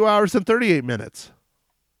only 2 hours and 38 minutes.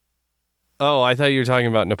 Oh, I thought you were talking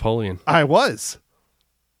about Napoleon. I was.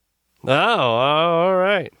 Oh, all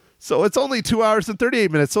right. So it's only 2 hours and 38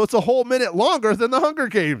 minutes. So it's a whole minute longer than the Hunger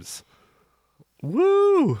Games.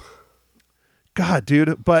 Woo. God,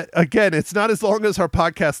 dude. But again, it's not as long as our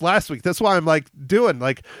podcast last week. That's why I'm doing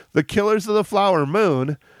The Killers of the Flower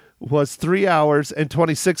Moon was 3 hours and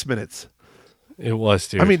 26 minutes. It was,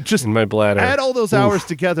 dude. I mean, just in my bladder. Add all those hours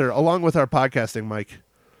together along with our podcasting, Mike.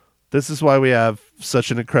 This is why we have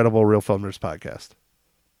such an incredible Real Film Nerds podcast.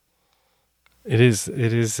 It is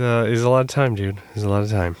a lot of time, dude. It's a lot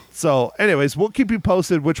of time. So anyways, we'll keep you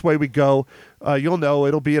posted which way we go. You'll know.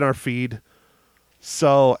 It'll be in our feed.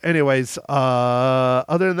 So, anyways,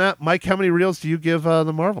 other than that, Mike, how many reels do you give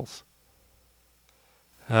the Marvels?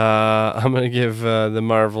 I'm going to give the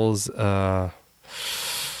Marvels, I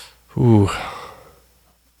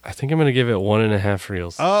think I'm going to give it 1.5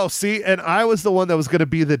 reels. Oh, see, and I was the one that was going to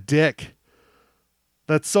be the dick.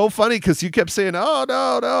 That's so funny because you kept saying, oh,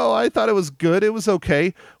 no, I thought it was good. It was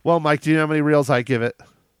okay. Well, Mike, do you know how many reels I give it?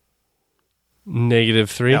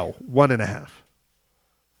 -3? No, 1.5.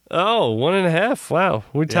 Oh, 1.5. Wow.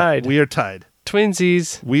 We're tied. We are tied.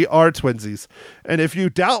 Twinsies. We are twinsies. And if you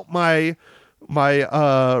doubt my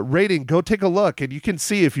rating, go take a look. And you can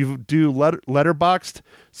see if you do Letterboxd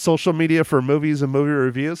social media for movies and movie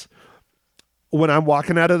reviews. When I'm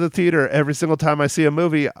walking out of the theater, every single time I see a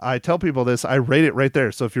movie, I tell people this, I rate it right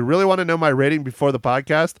there. So if you really want to know my rating before the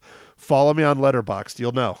podcast, follow me on Letterboxd.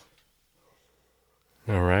 You'll know.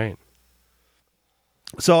 All right.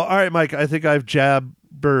 So, all right, Mike, I think I've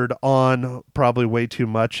jabbered on probably way too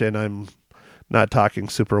much, and I'm not talking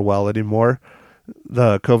super well anymore.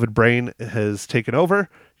 The COVID brain has taken over.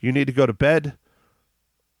 You need to go to bed.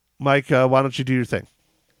 Mike, why don't you do your thing?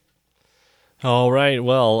 All right.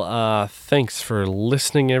 Well, thanks for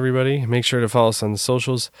listening, everybody. Make sure to follow us on the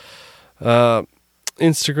socials.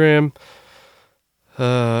 Instagram,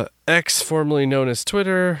 X, formerly known as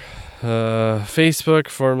Twitter, Facebook,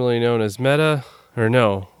 formerly known as Meta. Or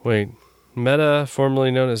no, wait. Meta,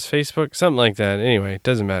 formerly known as Facebook. Something like that. Anyway, it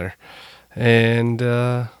doesn't matter. And,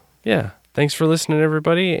 yeah. Thanks for listening,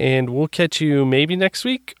 everybody. And we'll catch you maybe next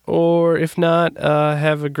week. Or if not,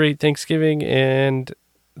 have a great Thanksgiving. And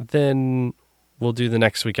then we'll do the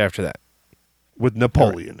next week after that. With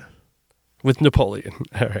Napoleon. Right. With Napoleon.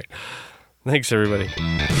 All right. Thanks, everybody.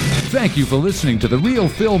 Thank you for listening to The Real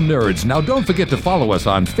Film Nerds. Now, don't forget to follow us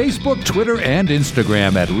on Facebook, Twitter, and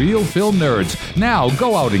Instagram at Real Film Nerds. Now,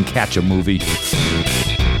 go out and catch a movie.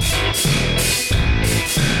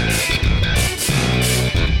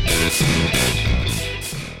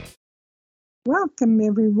 Welcome,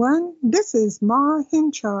 everyone. This is Ma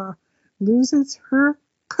Hinshaw loses her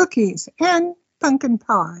cookies and pumpkin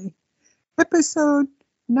pie. Episode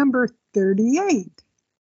number 38.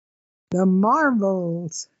 The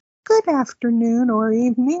Marvels. Good afternoon or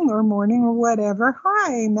evening or morning or whatever.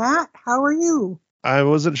 Hi, Matt. How are you? I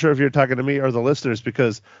wasn't sure if you're talking to me or the listeners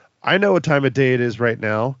because I know what time of day it is right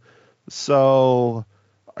now. So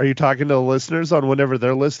are you talking to the listeners on whenever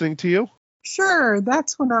they're listening to you? Sure,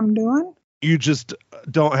 that's what I'm doing. You just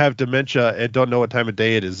don't have dementia and don't know what time of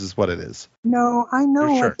day it is what it is. No, I know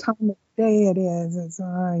You're sure? what time of day it is. It's,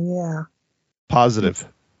 yeah. Positive.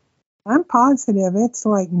 I'm positive. It's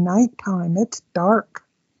like nighttime. It's dark.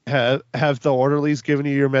 Have the orderlies given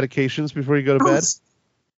you your medications before you go to bed?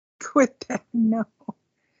 Quit that. No.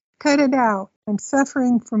 Cut it out. I'm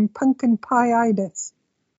suffering from pumpkin pie-itis.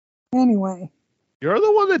 Anyway. You're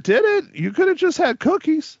the one that did it. You could have just had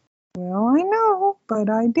cookies. Well, I know, but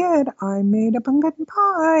I did. I made a pumpkin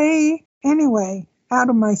pie. Anyway, out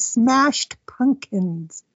of my smashed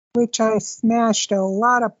pumpkins, which I smashed a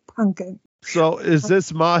lot of pumpkin. So is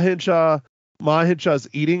this Ma Hinshaw's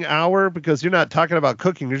eating hour? Because you're not talking about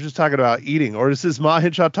cooking, you're just talking about eating. Or is this Ma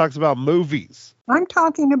Hinshaw talks about movies? I'm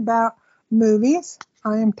talking about movies.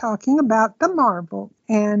 I am talking about the Marvel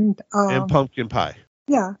and pumpkin pie.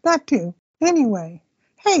 Yeah, that too. Anyway,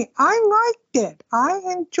 hey, I liked it. I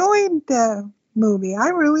enjoyed the movie. I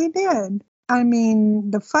really did. I mean,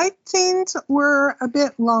 the fight scenes were a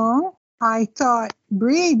bit long. I thought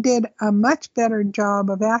Brie did a much better job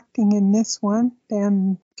of acting in this one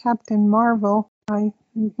than Captain Marvel. I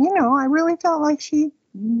really felt like she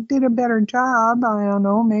did a better job. I don't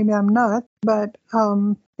know, maybe I'm nuts, but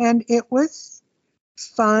and it was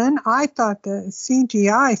fun. I thought the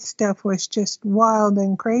CGI stuff was just wild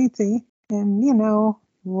and crazy, and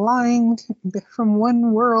lying from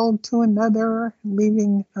one world to another,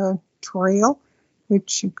 leaving a trail,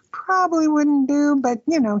 which you probably wouldn't do, but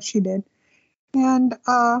she did. And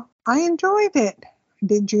I enjoyed it.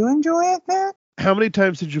 Did you enjoy it, Matt? How many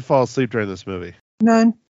times did you fall asleep during this movie?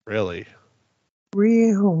 None. Really?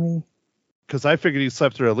 Really? Because I figured you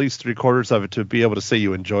slept through at least 3/4 of it to be able to say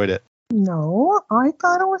you enjoyed it. No, I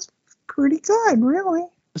thought it was pretty good, really.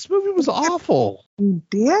 This movie was awful. You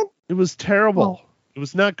did? It was terrible. Oh. It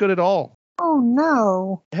was not good at all. Oh,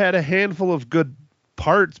 no. It had a handful of good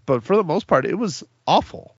parts, but for the most part, it was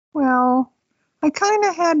awful. Well, I kind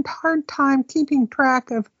of had a hard time keeping track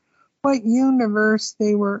of what universe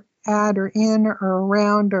they were at or in or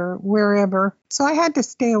around or wherever. So I had to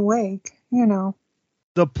stay awake,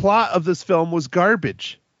 The plot of this film was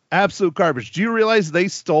garbage. Absolute garbage. Do you realize they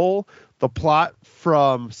stole the plot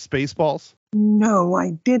from Spaceballs? No,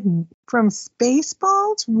 I didn't. From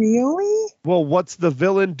Spaceballs? Really? Well, what's the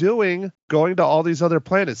villain doing going to all these other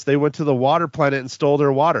planets? They went to the water planet and stole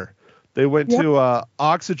their water. They went to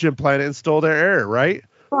oxygen planet and stole their air, right?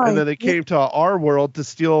 Right. And then they came to our world to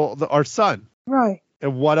steal our sun. Right.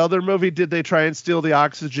 And what other movie did they try and steal the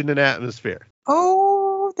oxygen and atmosphere?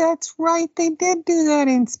 Oh, that's right. They did do that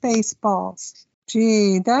in Spaceballs.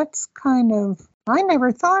 Gee, that's kind of... I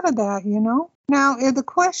never thought of that, you know? Now, the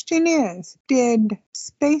question is, did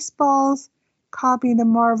Spaceballs copy the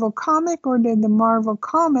Marvel comic, or did the Marvel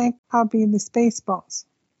comic copy the Spaceballs?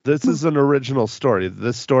 This is an original story.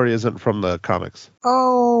 This story isn't from the comics.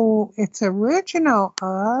 Oh, it's original.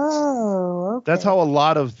 Oh, okay. That's how a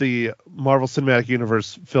lot of the Marvel Cinematic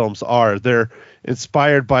Universe films are. They're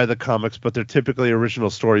inspired by the comics, but they're typically original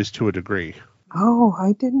stories to a degree. Oh,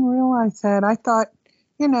 I didn't realize that. I thought,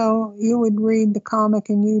 you know, you would read the comic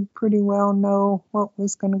and you'd pretty well know what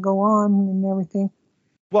was going to go on and everything.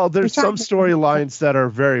 Well, there's some storylines that are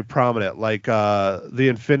very prominent, like the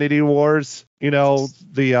Infinity Wars, you know,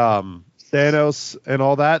 the Thanos and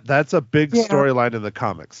all that. That's a big storyline in the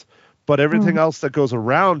comics. But everything else that goes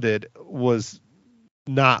around it was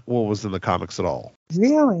not what was in the comics at all.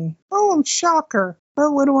 Really? Oh, shocker.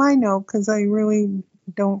 But what do I know? Because I really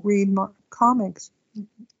don't read comics,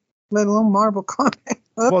 let alone Marvel comics.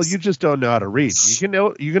 Oops. Well, you just don't know how to read.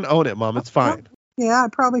 You can own it, Mom. It's fine. Yeah, I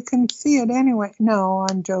probably couldn't see it anyway. No,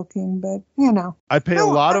 I'm joking, but, you know. I pay a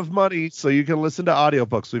lot of money so you can listen to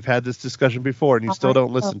audiobooks. We've had this discussion before, and you still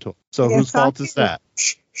don't listen to them. So yes, whose fault is that?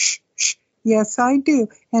 Shh, shh, shh. Yes, I do.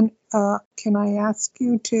 And can I ask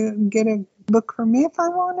you to get a book for me if I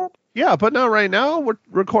wanted? Yeah, but not right now. We're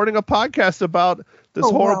recording a podcast about this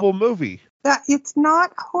horrible movie. It's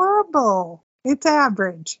not horrible. It's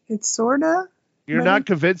average. It's sort of. You're not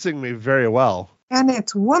convincing me very well. And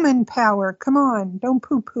it's woman power. Come on. Don't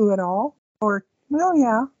poo-poo it all. Or, well,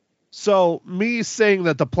 yeah. So me saying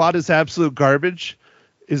that the plot is absolute garbage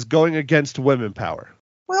is going against women power.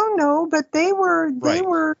 Well, no, but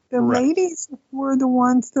the ladies were the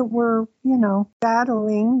ones that were, you know,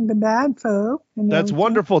 battling the bad folk. And that's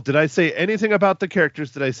wonderful. Did I say anything about the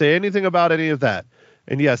characters? Did I say anything about any of that?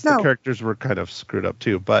 And yes, the characters were kind of screwed up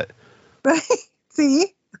too, but see?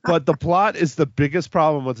 But the plot is the biggest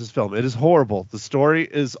problem with this film. It is horrible. The story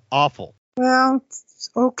is awful. Well,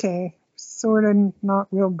 okay. Sort of not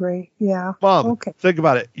real great. Yeah. Mom, think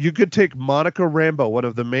about it. You could take Monica Rambeau, one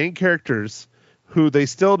of the main characters, who they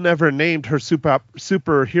still never named her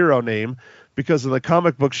superhero name, because in the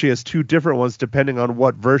comic book she has two different ones depending on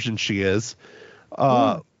what version she is.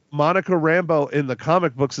 Monica Rambeau in the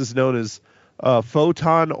comic books is known as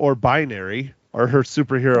Photon or Binary, are her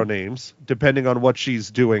superhero names, depending on what she's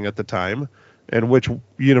doing at the time and which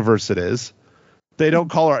universe it is. They don't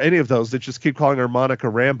call her any of those. They just keep calling her Monica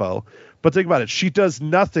Rambeau. But think about it. She does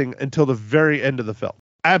nothing until the very end of the film.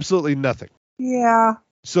 Absolutely nothing. Yeah.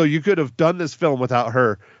 So you could have done this film without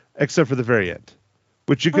her, except for the very end,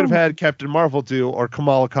 which you could have had Captain Marvel do or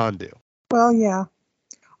Kamala Khan do. Well, yeah.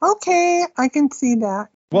 Okay, I can see that.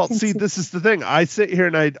 Well, see, this is the thing. I sit here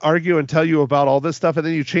and I argue and tell you about all this stuff, and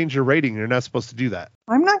then you change your rating. You're not supposed to do that.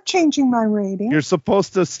 I'm not changing my rating. You're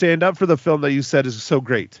supposed to stand up for the film that you said is so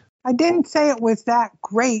great. I didn't say it was that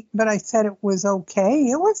great, but I said it was okay.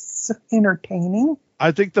 It was entertaining.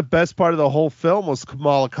 I think the best part of the whole film was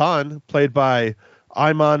Kamala Khan, played by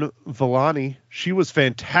Iman Vellani. She was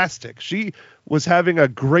fantastic. She was having a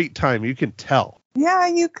great time. You can tell. Yeah,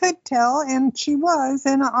 you could tell, and she was,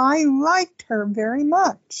 and I liked her very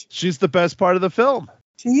much. She's the best part of the film.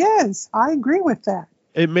 She is. I agree with that.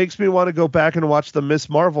 It makes me want to go back and watch the Miss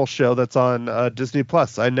Marvel show that's on Disney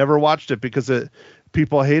Plus. I never watched it because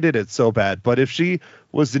people hated it so bad. But if she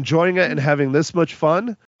was enjoying it and having this much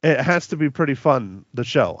fun, it has to be pretty fun, the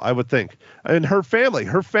show, I would think. And her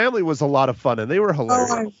family was a lot of fun, and they were hilarious.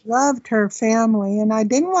 Oh, I loved her family, and I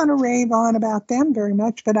didn't want to rave on about them very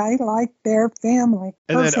much, but I liked their family.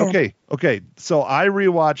 And then, okay, so I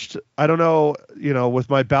rewatched, I don't know, with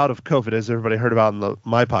my bout of COVID, as everybody heard about in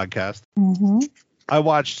my podcast, I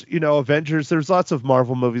watched, Avengers. There's lots of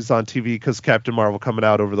Marvel movies on TV because Captain Marvel coming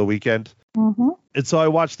out over the weekend. And so I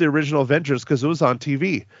watched the original Avengers because it was on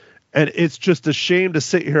TV. And it's just a shame to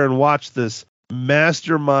sit here and watch this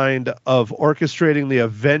mastermind of orchestrating the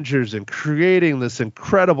Avengers and creating this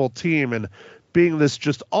incredible team and being this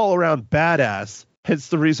just all-around badass. Hence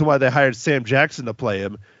the reason why they hired Sam Jackson to play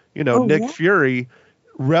him. Nick Fury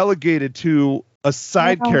relegated to a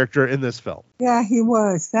side character in this film. Yeah, he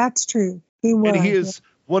was. That's true. He was. And he is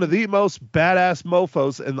one of the most badass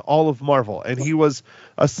mofos in all of Marvel. And he was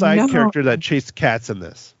a side character that chased cats in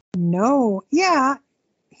this. No. Yeah.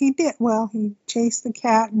 He did. Well, he chased the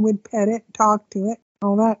cat and would pet it, talk to it.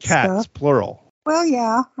 all that Cats, stuff. plural. Well,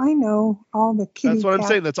 yeah, I know all the kitty That's what I'm cats.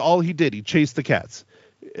 saying. That's all he did. He chased the cats.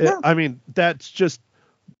 Yeah. I mean, that's just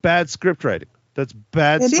bad script writing. That's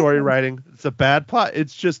bad It story is. writing. It's a bad plot.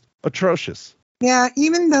 It's just atrocious. Yeah,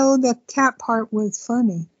 even though the cat part was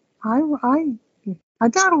funny, I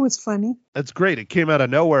thought it was funny. That's great. It came out of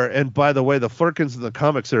nowhere. And by the way, the Flurkins in the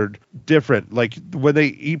comics are different. Like when they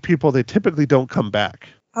eat people, they typically don't come back.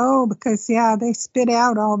 Oh, because they spit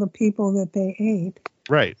out all the people that they ate.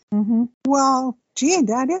 Right. Mm-hmm. Well, gee,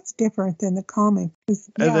 that is different than the comic.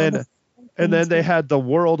 And then they had the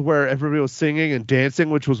world where everybody was singing and dancing,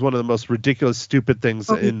 which was one of the most ridiculous, stupid things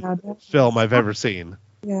in film I've ever seen.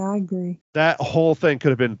 Yeah, I agree. That whole thing could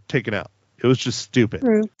have been taken out. It was just stupid.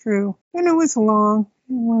 True. And it was long.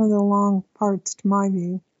 One of the long parts to my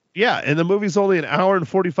view. Yeah, and the movie's only an hour and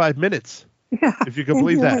 45 minutes. Yeah. If you can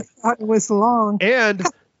believe that. I thought it was long. And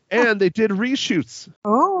they did reshoots.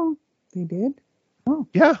 Oh, they did? Oh.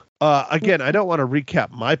 Yeah. Again, I don't want to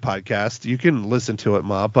recap my podcast. You can listen to it,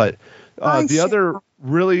 Ma. But the other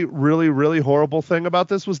really, really, really horrible thing about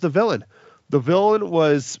this was the villain. The villain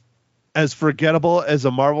was as forgettable as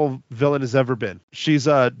a Marvel villain has ever been. She's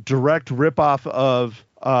a direct ripoff of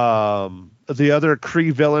the other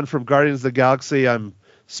Kree villain from Guardians of the Galaxy. I'm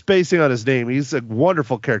spacing on his name. He's a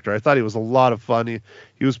wonderful character. I thought he was a lot of fun.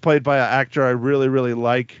 He was played by an actor I really, really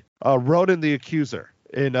like. Ronan the Accuser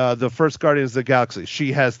in the first Guardians of the Galaxy.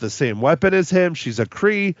 She has the same weapon as him. She's a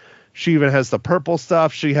Kree. She even has the purple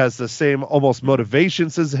stuff. She has the same almost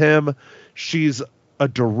motivations as him. She's a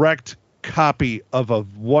direct copy of a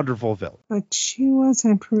wonderful villain. But she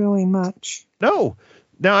wasn't really much. No.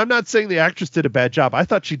 Now, I'm not saying the actress did a bad job. I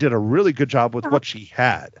thought she did a really good job with what she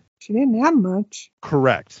had. She didn't have much.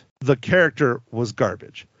 Correct. The character was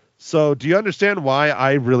garbage. So do you understand why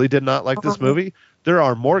I really did not like this movie? There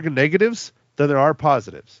are more negatives than there are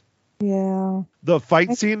positives. Yeah. The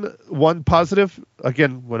fight scene, one positive,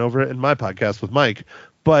 again, went over it in my podcast with Mike,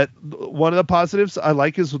 but one of the positives I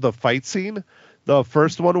like is with the fight scene, the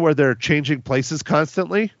first one where they're changing places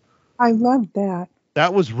constantly. I loved that.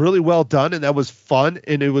 That was really well done, and that was fun,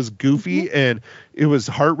 and it was goofy, and it was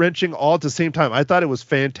heart-wrenching all at the same time. I thought it was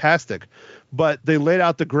fantastic, but they laid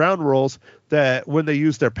out the ground rules that when they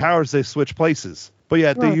use their powers, they switch places. But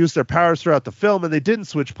yet they used their powers throughout the film, and they didn't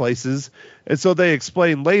switch places. And so they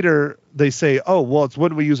explain later, they say, oh, well, it's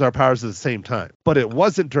when we use our powers at the same time. But it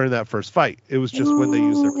wasn't during that first fight. It was just when they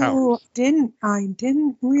used their powers. I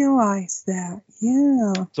didn't realize that.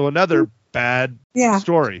 Yeah. So another bad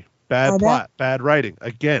story, bad plot, bad writing.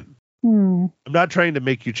 Again, I'm not trying to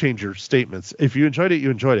make you change your statements. If you enjoyed it,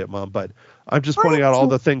 you enjoyed it, Mom. But I'm just pointing out all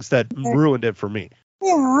the things that ruined it for me.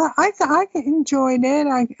 Yeah, I enjoyed it.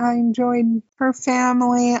 I enjoyed her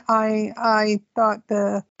family. I thought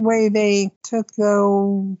the way they took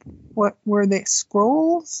what were they,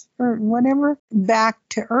 scrolls or whatever, back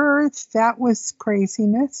to Earth, that was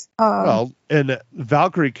craziness. And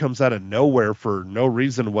Valkyrie comes out of nowhere for no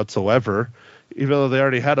reason whatsoever, even though they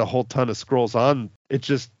already had a whole ton of scrolls on. It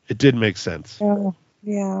didn't make sense.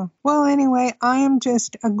 Yeah. Well, anyway, I am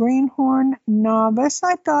just a greenhorn novice.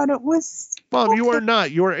 I thought it was... Mom, you are not.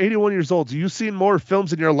 You are 81 years old. You've seen more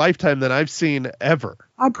films in your lifetime than I've seen ever.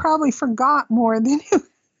 I probably forgot more than you've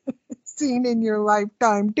seen in your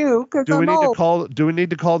lifetime, too, because I'm old. Do we need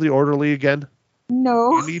to call the orderly again?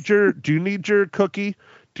 No. Do you need your cookie?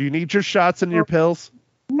 Do you need your shots and your pills?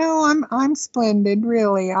 No, I'm splendid,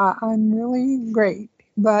 really. I'm really great.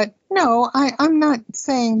 But no, I'm not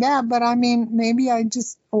saying that, but I mean, maybe I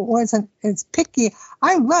just wasn't as picky.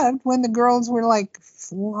 I loved when the girls were like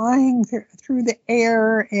flying through the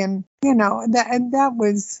air, and that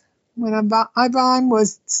was when Yvonne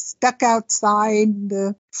was stuck outside,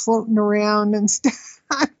 floating around and stuff.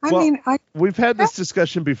 We've had this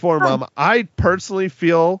discussion before, Mom. I personally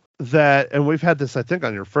feel that, and we've had this, I think,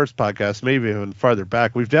 on your first podcast, maybe even farther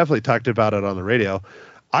back. We've definitely talked about it on the radio.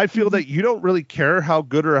 I feel that you don't really care how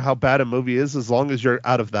good or how bad a movie is as long as you're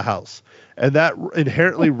out of the house. And that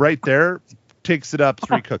inherently right there takes it up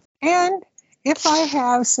 3 cookies. And if I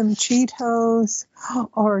have some Cheetos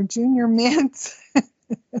or Junior Mints.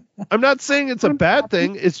 I'm not saying it's a bad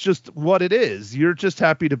thing. It's just what it is. You're just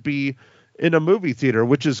happy to be in a movie theater,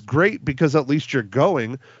 which is great because at least you're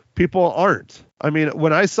going. People aren't. I mean,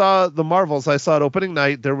 when I saw The Marvels, I saw it opening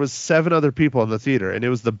night. There was 7 other people in the theater, and it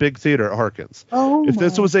was the big theater at Harkins. If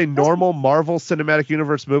this was a normal Marvel Cinematic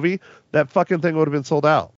Universe movie, that fucking thing would have been sold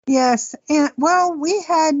out. Yes. And well, we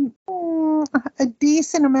had a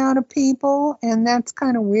decent amount of people, and that's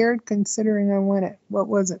kind of weird considering I went at,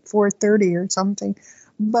 4:30 or something.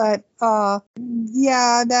 But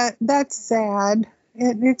yeah, that's sad.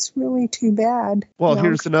 It's really too bad. Well, you know.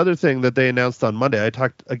 here's another thing that they announced on Monday. I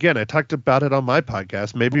talked about it on my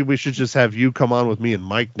podcast. Maybe we should just have you come on with me and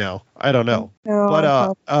Mike now. I don't know. No,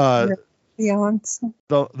 But Beyonce.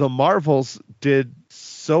 the Marvels did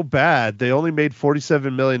so bad. They only made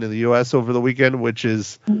 $47 million in the US over the weekend, which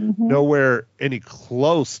is nowhere any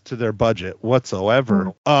close to their budget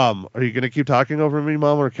whatsoever. Are you going to keep talking over me,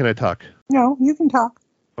 Mom, or can I talk? No, you can talk.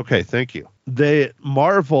 Okay, thank you.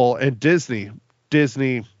 Marvel and Disney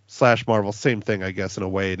 / Marvel, same thing, I guess, in a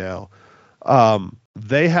way now.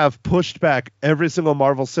 They have pushed back every single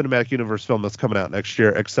Marvel Cinematic Universe film that's coming out next year,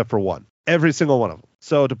 except for one. Every single one of them.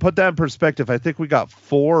 So to put that in perspective, I think we got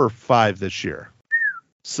 4 or 5 this year.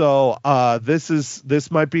 So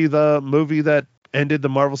this might be the movie that ended the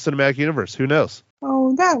Marvel Cinematic Universe. Who knows?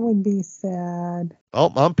 Oh, that would be sad. Oh,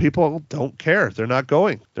 Mom, people don't care. They're not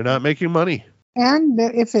going. They're not making money. And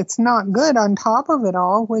if it's not good on top of it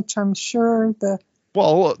all, which I'm sure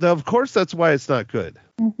Well, of course, that's why it's not good.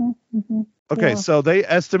 Okay, yeah. so they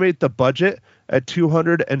estimate the budget at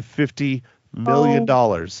 $250 million,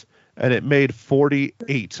 and it made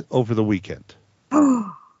 48 over the weekend.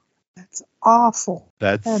 That's awful.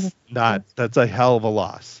 That's a hell of a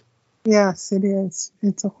loss. Yes, it is.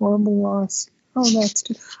 It's a horrible loss. Oh,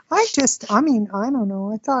 I don't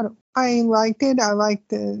know. I thought I liked it. I liked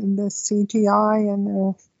the CGI and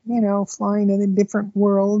the, flying to the different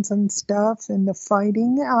worlds and stuff and the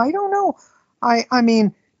fighting. I don't know. I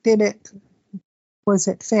mean, was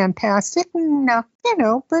it fantastic? No,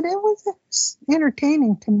 but it was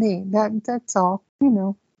entertaining to me. That's all,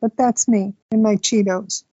 but that's me and my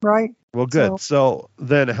Cheetos, right? Well, good. So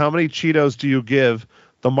then how many Cheetos do you give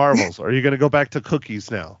the Marvels? Are you going to go back to cookies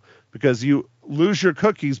now? Because you lose your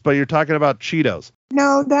cookies, but you're talking about Cheetos.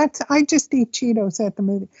 No, I just eat Cheetos at the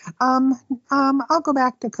movie. I'll go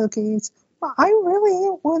back to cookies. Well, I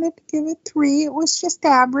really wanted to give it 3. It was just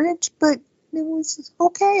average, but it was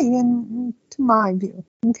okay to my view.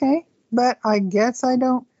 Okay, but I guess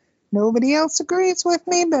nobody else agrees with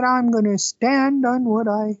me, but I'm going to stand on what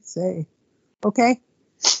I say. Okay.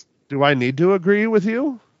 Do I need to agree with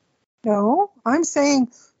you? No, I'm saying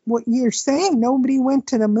what you're saying. Nobody went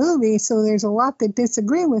to the movie, so there's a lot that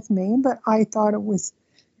disagree with me, but I thought it was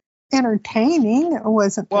entertaining. It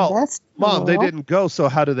wasn't the best. Mom, they didn't go, so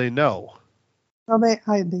how do they know? Well, they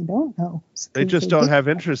don't know. They just don't have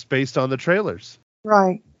interest based on the trailers.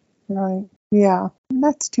 Right. Yeah,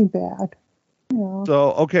 that's too bad.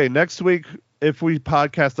 So, okay, next week, if we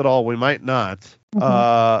podcast at all, we might not.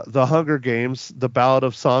 The Hunger Games, The Ballad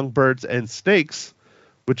of Songbirds and Snakes,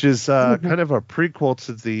 which is kind of a prequel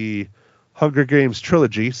to the Hunger Games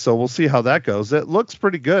trilogy. So we'll see how that goes. It looks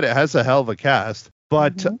pretty good. It has a hell of a cast.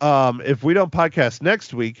 But if we don't podcast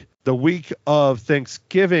next week, the week of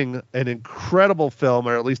Thanksgiving, an incredible film,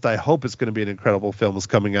 or at least I hope it's going to be an incredible film, is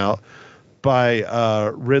coming out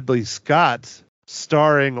by Ridley Scott,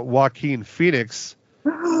 starring Joaquin Phoenix.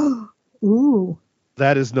 Ooh.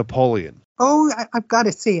 That is Napoleon. Oh, I've got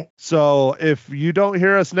to see it. So if you don't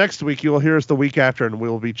hear us next week, you'll hear us the week after, and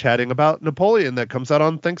we'll be chatting about Napoleon that comes out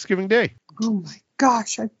on Thanksgiving Day. Oh, my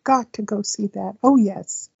gosh. I've got to go see that. Oh,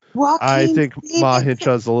 yes. I think Ma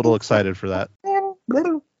Hincha's a little excited for that.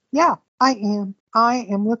 Yeah, I am. I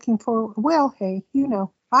am looking for. Well, hey,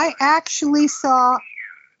 I actually saw.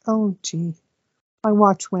 Oh, gee, my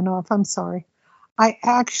watch went off. I'm sorry. I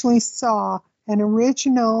actually saw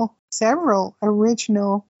several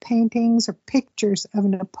original paintings or pictures of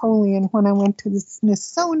Napoleon when I went to the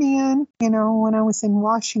Smithsonian. When I was in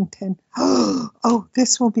Washington. Oh,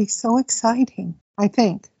 this will be so exciting. I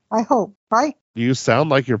think. I hope. Right. You sound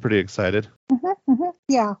like you're pretty excited.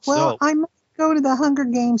 Yeah. Well, I might go to the Hunger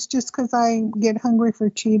Games just because I get hungry for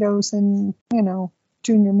Cheetos and,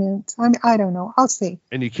 Junior Mints. I don't know. I'll see.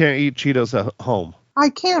 And you can't eat Cheetos at home. I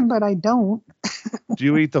can, but I don't. Do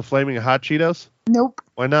you eat the flaming hot Cheetos? Nope.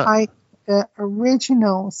 Why not? The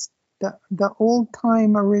originals, the old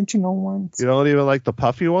time original ones. You don't even like the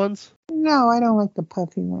puffy ones? No, I don't like the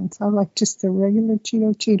puffy ones. I like just the regular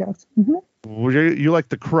Cheetos. You like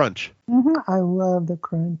the crunch? I love the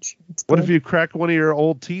crunch. What if you crack one of your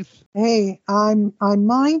old teeth? Hey, I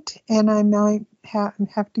might, and I might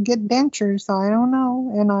have to get dentures. I don't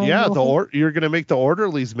know. And you're gonna make the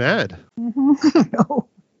orderlies mad. No,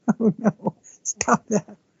 oh no, stop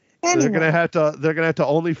that. Anyway. They're gonna have to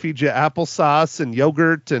only feed you applesauce and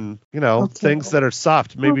yogurt and things that are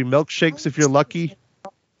soft. Maybe milkshakes if you're lucky.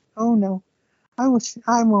 Oh no, I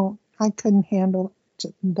won't. I couldn't handle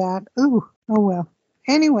that. Ooh, oh well.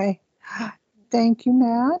 Anyway, thank you,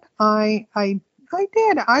 Matt. I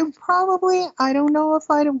did. I don't know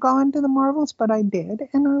if I'd have gone to the Marvels, but I did,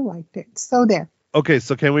 and I liked it. So there. Okay,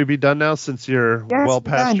 so can we be done now since you're Yes, well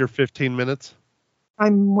past done. your 15 minutes?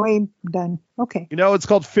 I'm way done. Okay. You know, it's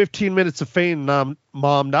called 15 Minutes of Fame,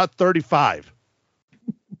 Mom, not 35.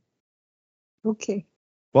 Okay.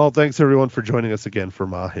 Well, thanks everyone for joining us again for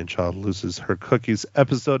Ma Hinshaw Loses Her Cookies,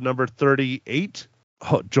 episode number 38.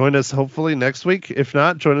 Join us hopefully next week. If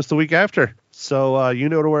not, join us the week after. So you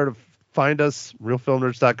know where to find us,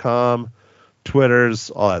 realfilmnerds.com, Twitters,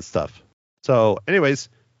 all that stuff. So anyways,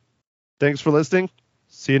 thanks for listening.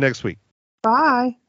 See you next week. Bye.